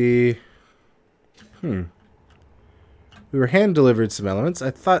empty. We were hand-delivered some elements. I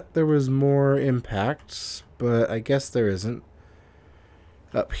thought there was more impacts, but I guess there isn't.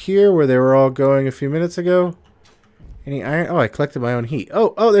 Up here, where they were all going a few minutes ago, Any iron? Oh, I collected my own heat.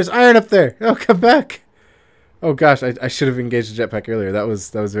 Oh, there's iron up there. Oh, come back. Oh gosh, I should have engaged the jetpack earlier. That was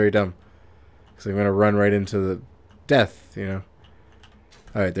very dumb. Because I'm gonna run right into the death, you know.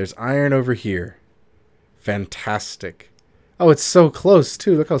 All right, there's iron over here. Fantastic. Oh, it's so close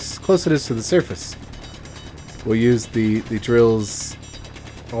too. Look how close it is to the surface. We'll use the drill's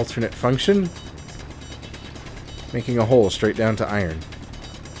alternate function, making a hole straight down to iron.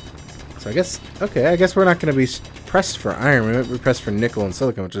 So I guess we're not going to be pressed for iron. We might be pressed for nickel and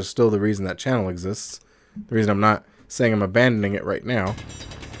silicon, which is still the reason that channel exists. The reason I'm not saying I'm abandoning it right now.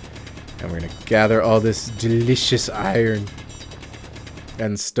 And we're going to gather all this delicious iron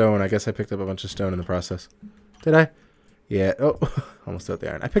and stone. I guess I picked up a bunch of stone in the process. Did I? Yeah. Oh, almost got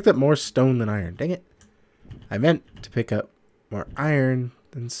the iron. I picked up more stone than iron. Dang it. I meant to pick up more iron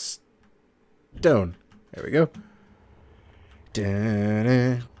than stone. There we go.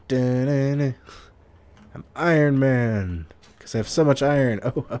 I'm Iron Man. Because I have so much iron.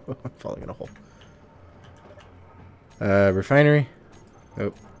 Oh, I'm falling in a hole. Refinery.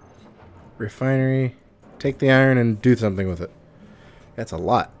 Oh. Refinery. Take the iron and do something with it. That's a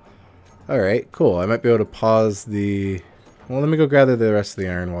lot. Alright, cool. I might be able to pause the... Well, let me go gather the rest of the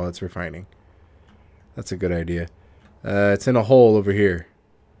iron while it's refining. That's a good idea. It's in a hole over here.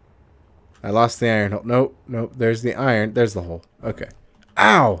 I lost the iron hole. Nope. There's the iron. There's the hole. Okay.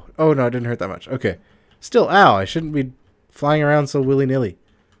 Ow! Oh, no, it didn't hurt that much. Okay. Still, ow. I shouldn't be flying around so willy-nilly.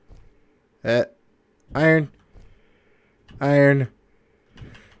 Iron. Iron.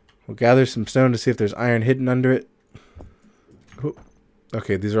 We'll gather some stone to see if there's iron hidden under it. Ooh.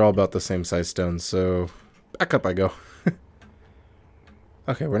 Okay, these are all about the same size stones, so back up I go.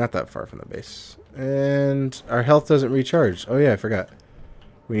 Okay, we're not that far from the base. And our health doesn't recharge. Oh yeah, I forgot.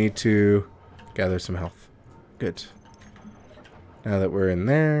 We need to gather some health. Good. Now that we're in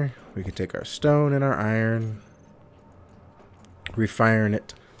there, we can take our stone and our iron. Refine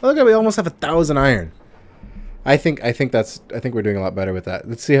it. Oh, look, we almost have 1,000 iron. I think we're doing a lot better with that.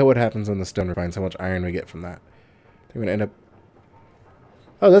 Let's see what happens when the stone refines, how much iron we get from that. I think we're gonna end up...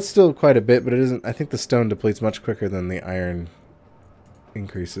 Oh, that's still quite a bit, but it isn't... I think the stone depletes much quicker than the iron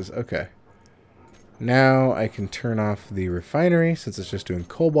increases. Okay. Now I can turn off the refinery since it's just doing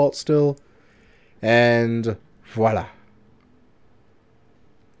cobalt still. And voila.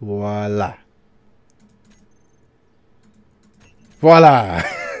 Voila. Voila!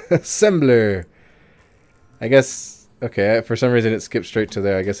 Assembler! I guess... Okay, for some reason it skipped straight to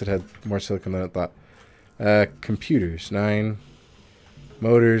there. I guess it had more silicon than it thought. Computers, 9.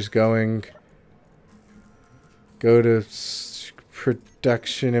 Motors going. Go to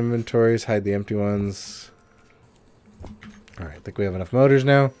production inventories. Hide the empty ones. Alright, I think we have enough motors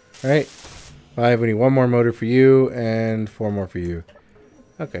now. Alright. 5. We need 1 more motor for you and 4 more for you.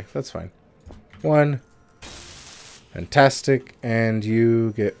 Okay, that's fine. 1. Fantastic. And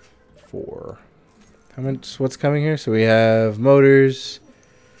you get 4. How much? What's coming here? So we have motors,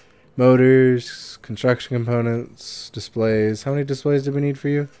 construction components, displays. How many displays did we need for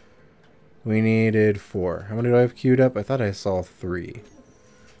you? We needed 4. How many do I have queued up? I thought I saw 3.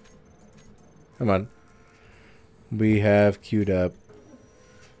 Come on. We have queued up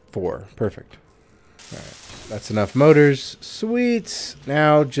 4. Perfect. Alright. That's enough motors. Sweet.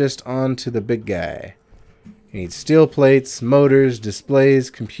 Now just on to the big guy. He needs steel plates, motors, displays,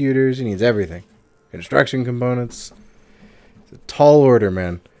 computers. He needs everything. Construction components. It's a tall order,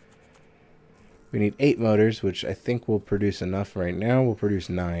 man. We need 8 motors, which I think will produce enough right now. We'll produce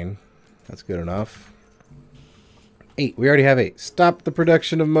 9. That's good enough. 8. We already have 8. Stop the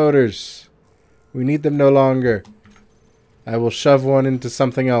production of motors. We need them no longer. I will shove one into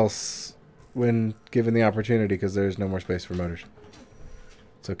something else when given the opportunity because there's no more space for motors.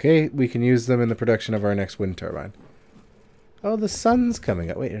 It's okay. We can use them in the production of our next wind turbine. Oh, the sun's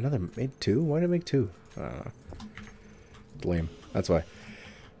coming up. Wait, another made 2? Why did it make 2? I don't know. Lame. That's why.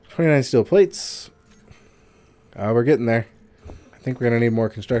 29 steel plates. We're getting there. I think we're going to need more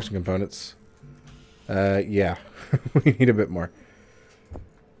construction components. Yeah. We need a bit more.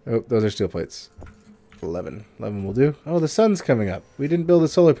 Oh, those are steel plates. 11. 11 will do. Oh, the sun's coming up. We didn't build a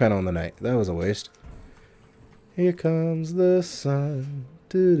solar panel in the night. That was a waste. Here comes the sun.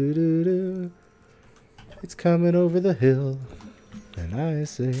 Doo-doo-doo-doo. It's coming over the hill, and I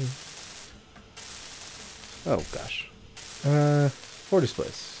say... Oh, gosh. 4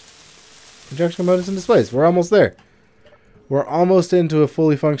 displays. Construction components and displays. We're almost there. We're almost into a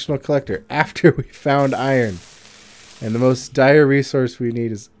fully functional collector after we found iron. And the most dire resource we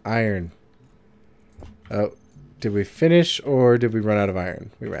need is iron. Oh, did we finish, or did we run out of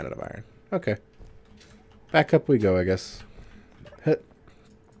iron? We ran out of iron. Okay. Back up we go, I guess. Hit.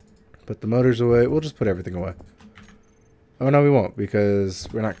 Put the motors away. We'll just put everything away. Oh, no, we won't, because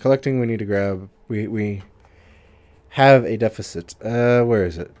we're not collecting. We need to grab... We have a deficit. Where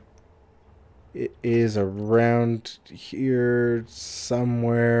is it? It is around here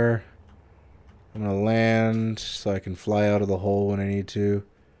somewhere. I'm going to land so I can fly out of the hole when I need to.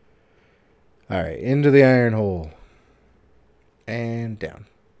 Alright, into the iron hole. And down.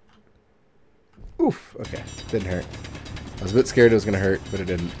 Oof, okay. Didn't hurt. I was a bit scared it was going to hurt, but it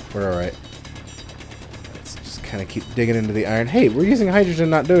didn't. We're alright. Let's just kind of keep digging into the iron. Hey, we're using hydrogen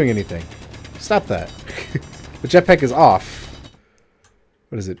not doing anything. Stop that. The jetpack is off.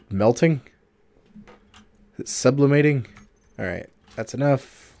 What is it? Melting? Is it sublimating? Alright, that's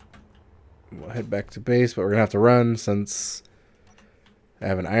enough. We'll head back to base, but we're going to have to run since I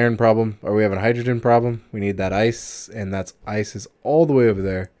have an iron problem. Or we have a hydrogen problem. We need that ice, and that's ice is all the way over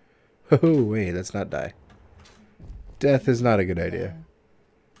there. Oh, wait, let's not die. Death is not a good idea.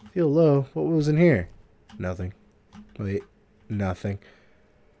 Feel low. What was in here? Nothing. Wait, nothing.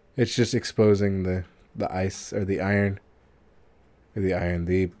 It's just exposing the ice, or the iron. Or the iron.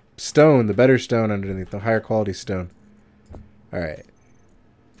 The stone, the better stone underneath, the higher quality stone. Alright.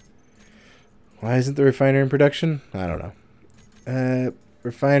 Why isn't the refinery in production? I don't know.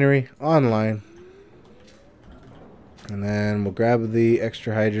 Refinery, online. And then we'll grab the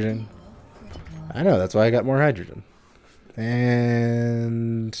extra hydrogen. I know, that's why I got more hydrogen.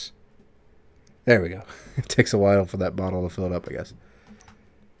 And there we go. It takes a while for that bottle to fill it up, I guess.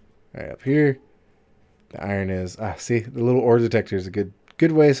 Alright, up here. The iron is... see, the little ore detector is a good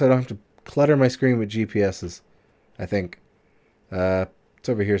way so I don't have to clutter my screen with GPSs, I think. It's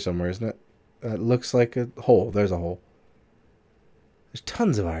over here somewhere, isn't it? It looks like a hole. There's a hole. There's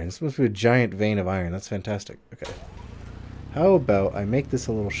tons of iron. This must be a giant vein of iron. That's fantastic. Okay. How about I make this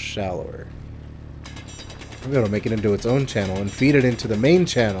a little shallower? I'm going to make it into its own channel and feed it into the main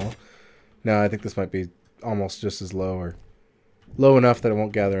channel. No, I think this might be almost just as low, or low enough that it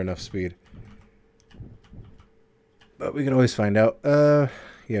won't gather enough speed. But we can always find out.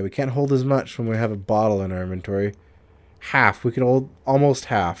 Yeah, we can't hold as much when we have a bottle in our inventory. Half. We can hold almost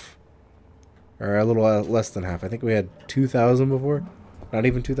half. Or a little less than half. I think we had 2,000 before. Not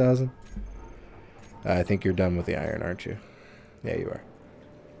even 2,000. I think you're done with the iron, aren't you? Yeah, you are.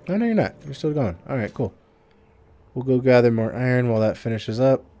 Oh, no, you're not. You're still going. Alright, cool. We'll go gather more iron while that finishes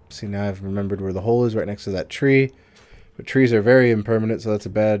up. See, now I've remembered where the hole is, right next to that tree. But trees are very impermanent, so that's a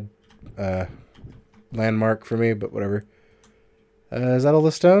bad landmark for me, but whatever. Is that all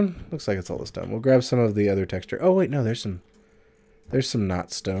the stone? Looks like it's all the stone. We'll grab some of the other texture. Oh, wait, no, there's some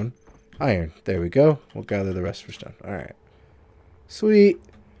not stone. Iron. There we go. We'll gather the rest for stone. Alright. Sweet.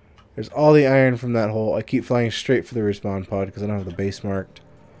 There's all the iron from that hole. I keep flying straight for the respawn pod because I don't have the base marked.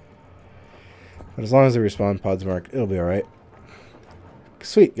 But as long as the respawn pod's marked, it'll be alright.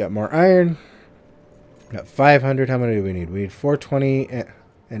 Sweet. Got more iron. Got 500. How many do we need? We need 420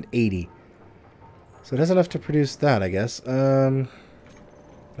 and 80. So that's enough to produce that, I guess.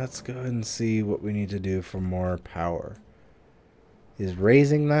 Let's go ahead and see what we need to do for more power. Is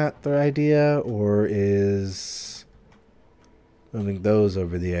raising that the idea, or is moving those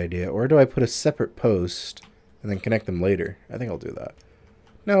over the idea? Or do I put a separate post and then connect them later? I think I'll do that.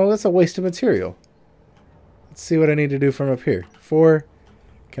 No, that's a waste of material. Let's see what I need to do from up here. 4.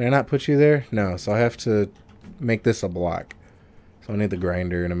 Can I not put you there? No, so I have to make this a block. So I'll need the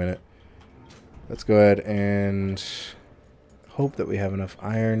grinder in a minute. Let's go ahead and hope that we have enough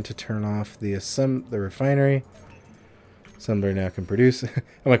iron to turn off the refinery. Assembler now can produce. I'm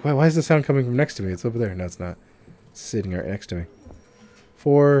like, why is the sound coming from next to me? It's over there. No, it's not. It's sitting right next to me.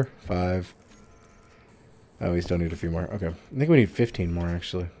 4, 5. Oh, we still need a few more. Okay. I think we need 15 more,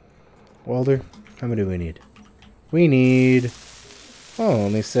 actually. Welder, how many do we need? We need... oh,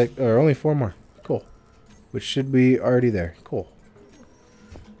 only 4 more. Cool. Which should be already there. Cool.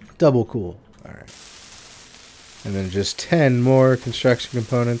 Double cool. Alright. And then just 10 more construction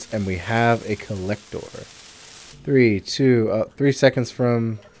components, and we have a collector. 3 seconds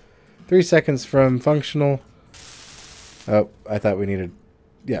from functional. Oh, I thought we needed...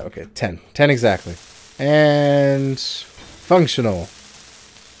 yeah, okay, 10. 10 exactly. And functional.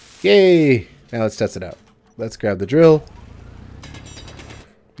 Yay! Now let's test it out. Let's grab the drill.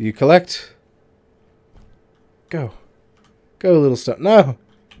 You collect. Go. Go, little stuff. No!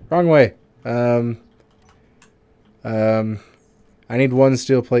 Wrong way. I need 1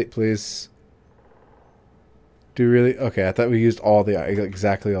 steel plate, please. Do you really? Okay, I thought we used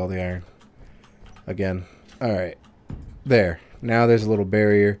exactly all the iron. Again. Alright. There. Now there's a little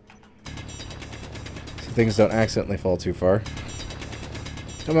barrier. So things don't accidentally fall too far.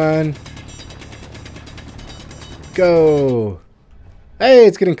 Come on. Go! Hey,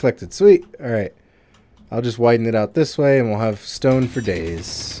 it's getting collected. Sweet. Alright. I'll just widen it out this way and we'll have stone for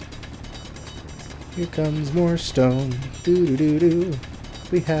days. Here comes more stone. Doo-doo-doo-doo.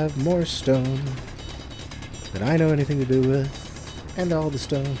 We have more stone that I know anything to do with. And all the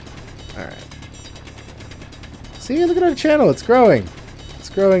stone. Alright. See, look at our channel. It's growing. It's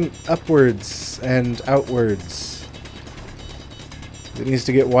growing upwards and outwards. It needs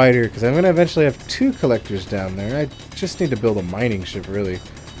to get wider because I'm going to eventually have 2 collectors down there. I just need to build a mining ship, really.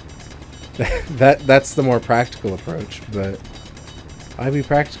 That's the more practical approach, but why be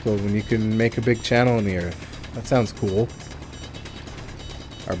practical when you can make a big channel in the earth? That sounds cool.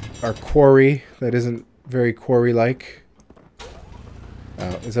 Our quarry, that isn't very quarry-like.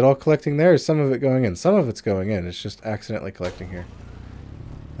 Is it all collecting there, or is some of it going in? Some of it's going in. It's just accidentally collecting here.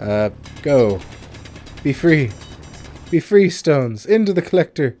 Go. Be free. Be free, stones. Into the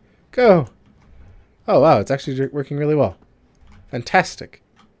collector. Go. Oh, wow. It's actually working really well. Fantastic.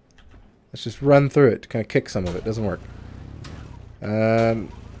 Let's just run through it to kind of kick some of it. Doesn't work.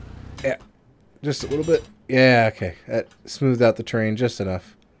 Yeah. Just a little bit. Yeah, okay. That smoothed out the terrain just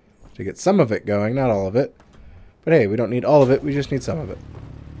enough to get some of it going. Not all of it. But hey, we don't need all of it. We just need some of it.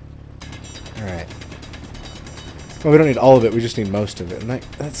 Alright. Well, we don't need all of it. We just need most of it. And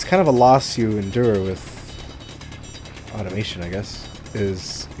that's kind of a loss you endure with automation, I guess.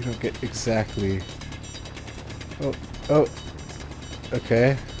 Is you don't get exactly... Oh.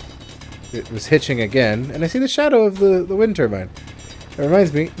 Okay. It was hitching again. And I see the shadow of the wind turbine. That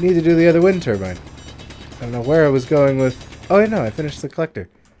reminds me, need to do the other wind turbine. I don't know where I was going with... Oh, no, I finished the collector.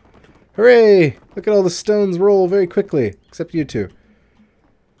 Hooray! Look at all the stones roll very quickly. Except you two.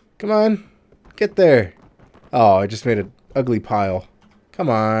 Come on. Get there. Oh, I just made an ugly pile. Come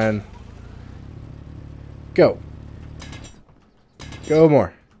on. Go. Go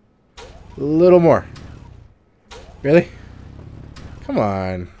more. A little more. Really? Come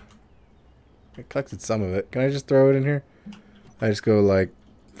on. I collected some of it. Can I just throw it in here? I just go like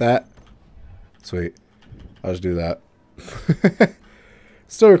that. Sweet. I'll just do that.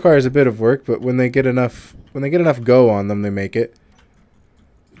 Still requires a bit of work, but when they get enough go on them, they make it.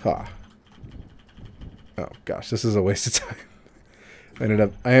 Ha. Oh gosh, this is a waste of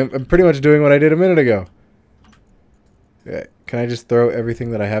time. I'm pretty much doing what I did a minute ago. Yeah, can I just throw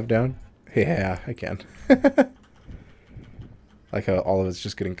everything that I have down? Yeah, I can. Like how all of it's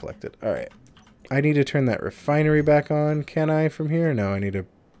just getting collected. Alright. I need to turn that refinery back on. Can I from here? No, I need to...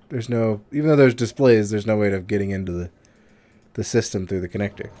 There's no... Even though there's displays, there's no way of getting into the system through the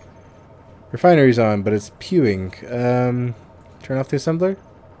connector. Refinery's on, but it's pewing. Turn off the assembler?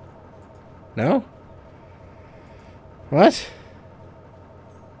 No? What?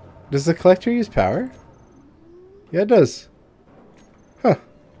 Does the collector use power? Yeah, it does. Huh.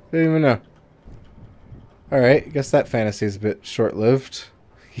 Didn't even know. Alright, I guess that fantasy is a bit short-lived.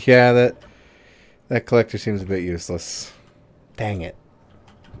 Yeah, that collector seems a bit useless. Dang it.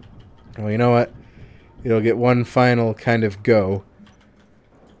 Well, you know what? It'll get one final kind of go.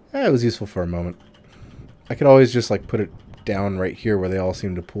 It was useful for a moment. I could always just like put it down right here where they all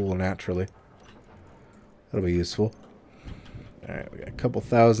seem to pool naturally. That'll be useful. Alright, we got a couple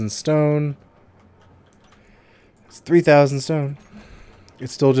thousand stone. It's 3,000 stone.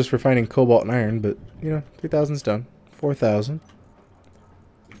 It's still just refining cobalt and iron, but, you know, 3,000 stone. 4,000.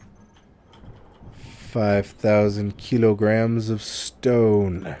 5,000 kilograms of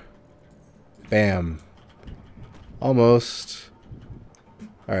stone. Bam. Almost.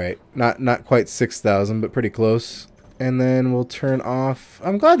 Alright, not quite 6,000, but pretty close. And then we'll turn off...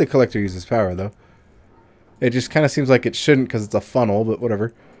 I'm glad the collector uses power, though. It just kind of seems like it shouldn't because it's a funnel, but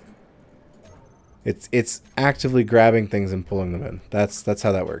whatever. It's actively grabbing things and pulling them in. That's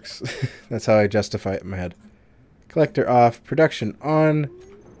how that works. That's how I justify it in my head. Collector off. Production on.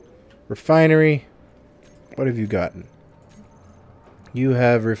 Refinery. What have you gotten? You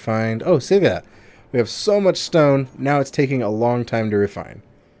have refined... Oh, see that. We have so much stone. Now it's taking a long time to refine.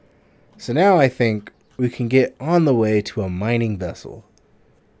 So now I think we can get on the way to a mining vessel.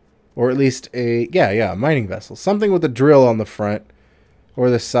 Or at least a... Yeah, a mining vessel. Something with a drill on the front. Or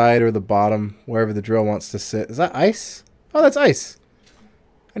the side or the bottom. Wherever the drill wants to sit. Is that ice? Oh, that's ice.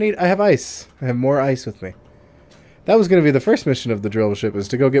 I have ice. I have more ice with me. That was going to be the first mission of the drill ship, is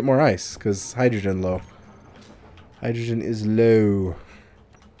to go get more ice. Because hydrogen low. Hydrogen is low.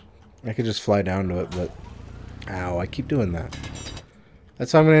 I could just fly down to it, but... Ow, I keep doing that.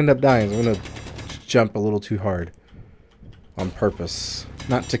 That's how I'm going to end up dying. I'm going to jump a little too hard. On purpose.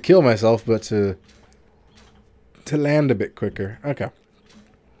 Not to kill myself, but to land a bit quicker. Okay.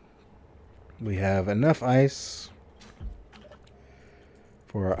 We have enough ice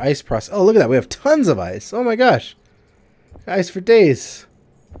for our ice process. Oh, look at that. We have tons of ice. Oh my gosh. Ice for days.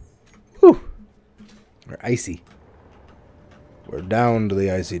 Whew. We're icy. We're down to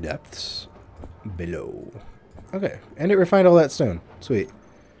the icy depths below. Okay, and it refined all that stone. Sweet.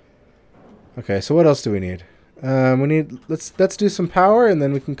 Okay, so what else do we need? We need let's do some power and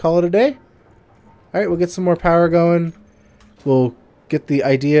then we can call it a day. All right, we'll get some more power going. We'll get the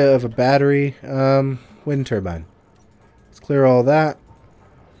idea of a battery wind turbine. Let's clear all that.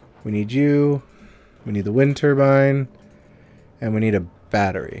 We need you. We need the wind turbine, and we need a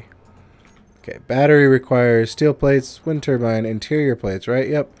battery. Okay, battery requires steel plates, wind turbine, interior plates, right?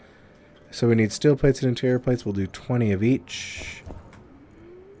 Yep. So we need steel plates and interior plates. We'll do 20 of each.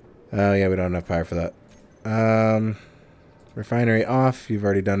 Yeah, we don't have enough power for that. Refinery off. You've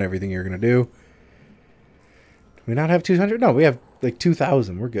already done everything you're going to do. Do we not have 200? No, we have like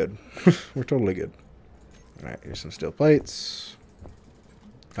 2,000. We're good. We're totally good. All right, here's some steel plates.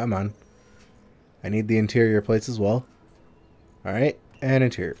 Come on. I need the interior plates as well. All right, and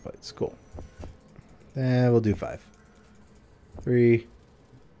interior plates. Cool. We'll do 5. 3,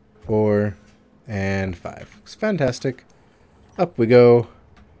 4, and 5. It's fantastic. Up we go.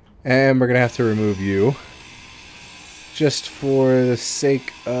 And we're going to have to remove you. Just for the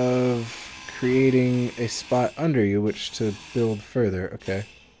sake of creating a spot under you, which to build further. Okay.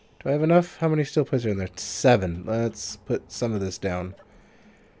 Do I have enough? How many steel plates are in there? 7. Let's put some of this down.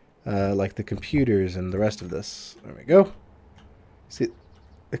 Like the computers and the rest of this. There we go. See,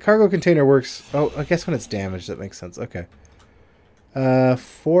 the cargo container works... Oh, I guess when it's damaged, that makes sense. Okay.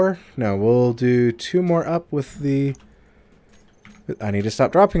 4? No, we'll do 2 more up with the... I need to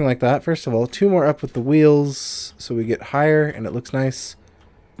stop dropping like that. First of all, 2 more up with the wheels so we get higher and it looks nice.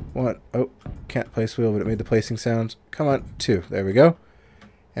 1. Oh, can't place wheel, but it made the placing sound. Come on. 2. There we go.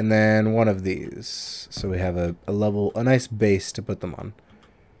 And then 1 of these. So we have a level, a nice base to put them on.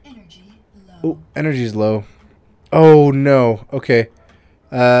 Energy low. Oh, energy's low. Oh, no. Okay.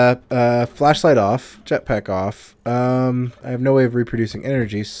 Flashlight off. Jetpack off. I have no way of reproducing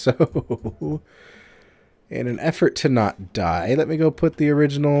energy, so... In an effort to not die, let me go put the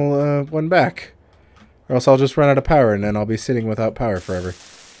original one back. Or else I'll just run out of power and then I'll be sitting without power forever.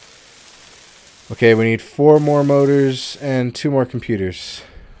 Okay, we need 4 more motors and 2 more computers.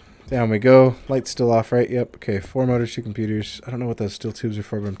 Down we go. Light's still off, right? Yep. Okay, 4 motors, 2 computers. I don't know what those steel tubes are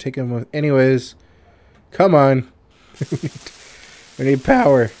for, but I'm taking them with... Anyways. Come on. We need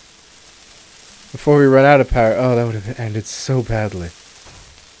power. Before we run out of power. Oh, that would have ended so badly.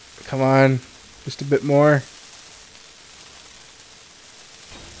 Come on. Just a bit more.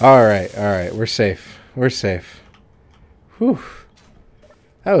 Alright. We're safe. We're safe. Whew.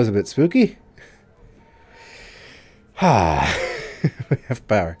 That was a bit spooky. Ah. We have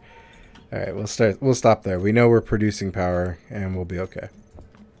power. Alright, we'll stop there. We know we're producing power and we'll be okay.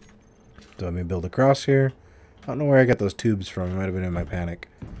 So let me build across here. I don't know where I got those tubes from. It might have been in my panic.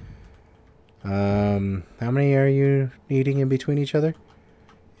 How many are you needing in between each other?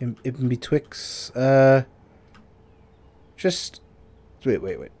 In betwixt, just,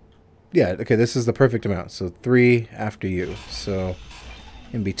 wait. Yeah, okay, this is the perfect amount. So 3 after you. So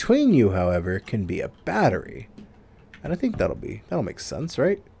in between you, however, can be a battery. And I think that'll make sense,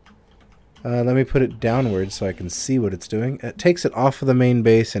 right? Let me put it downwards so I can see what it's doing. It takes it off of the main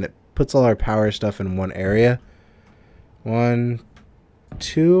base and it puts all our power stuff in one area. 1,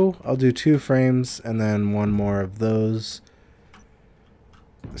 2, I'll do 2 frames and then 1 more of those.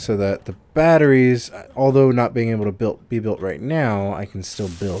 So that the batteries, although not being able to be built right now, I can still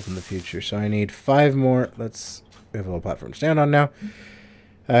build in the future. So I need 5 more. We have a little platform to stand on now.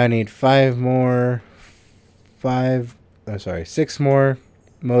 I need 5 more. 6 more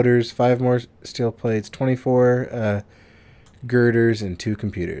motors, 5 more steel plates, 24 girders, and 2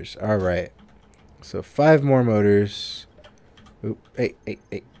 computers. All right. So 5 more motors. Oop, hey.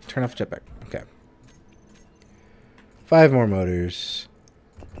 Turn off the jetpack. Okay. 5 more motors.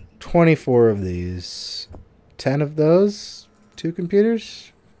 24 of these. 10 of those. 2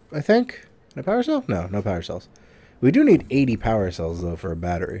 computers, I think. No power cell? No power cells. We do need 80 power cells, though, for a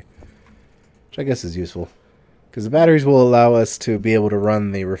battery. Which I guess is useful. Because the batteries will allow us to be able to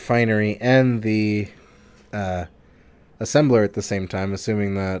run the refinery and the assembler at the same time,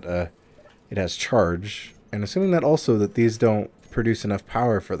 assuming that it has charge. And assuming that also that these don't produce enough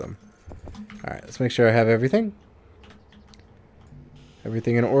power for them. Alright, let's make sure I have everything.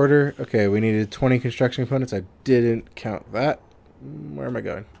 Everything in order. Okay, we needed 20 construction components. I didn't count that. Where am I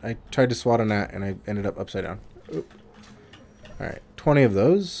going? I tried to swat on that and I ended up upside down. Alright, 20 of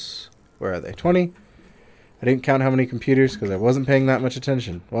those. Where are they? 20. I didn't count how many computers because I wasn't paying that much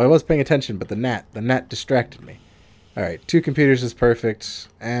attention. Well, I was paying attention, but the gnat distracted me. Alright, 2 computers is perfect.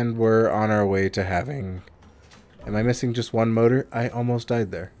 And we're on our way to having... Am I missing just 1 motor? I almost died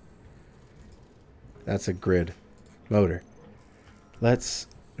there. That's a grid motor. Let's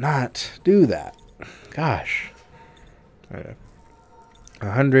not do that. Gosh. All right.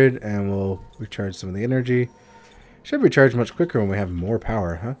 100, and we'll recharge some of the energy. Should recharge much quicker when we have more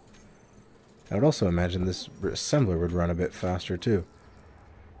power, huh? I would also imagine this assembler would run a bit faster, too.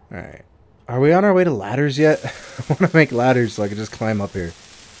 Alright. Are we on our way to ladders yet? I want to make ladders so I can just climb up here.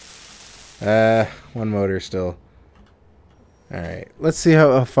 One motor still. Alright. Let's see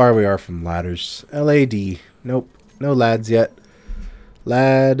how far we are from ladders. LAD. Nope. No lads yet.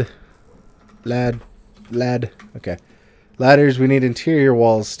 Lad. Okay. Ladders, we need interior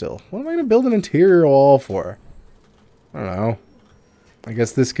walls still. What am I going to build an interior wall for? I don't know. I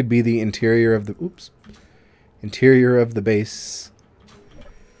guess this could be the interior of the... Oops. Interior of the base.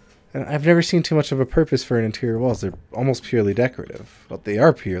 And I've never seen too much of a purpose for an interior walls. They're almost purely decorative. Well, they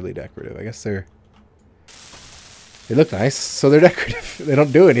are purely decorative. I guess they're... They look nice, so they're decorative. They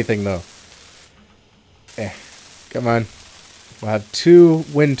don't do anything, though. Come on. We'll have 2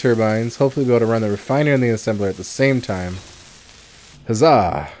 wind turbines. Hopefully we'll be able to run the refiner and the assembler at the same time.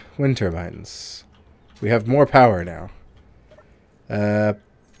 Huzzah! Wind turbines. We have more power now.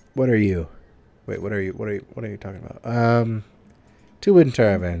 What are you? Wait, what are you talking about? 2 wind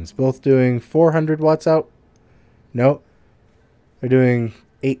turbines, both doing 400 watts out. No. They're doing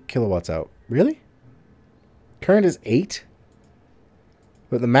 8 kilowatts out. Really? Current is 8?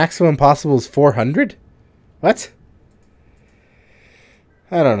 But the maximum possible is 400? What?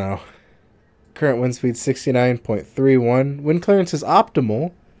 I don't know. Current wind speed 69.31. Wind clearance is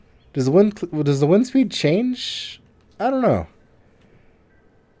optimal. Does the wind speed change? I don't know.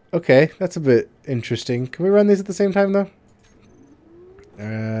 Okay, that's a bit interesting. Can we run these at the same time though?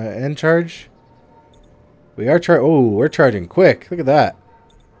 And charge. We are we're charging quick. Look at that.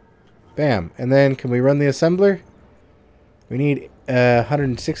 Bam. And then can we run the assembler? We need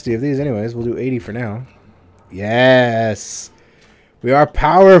 160 of these anyways. We'll do 80 for now. Yes. We are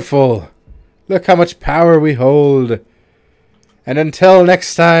powerful. Look how much power we hold. And until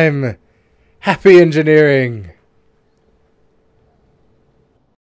next time, happy engineering.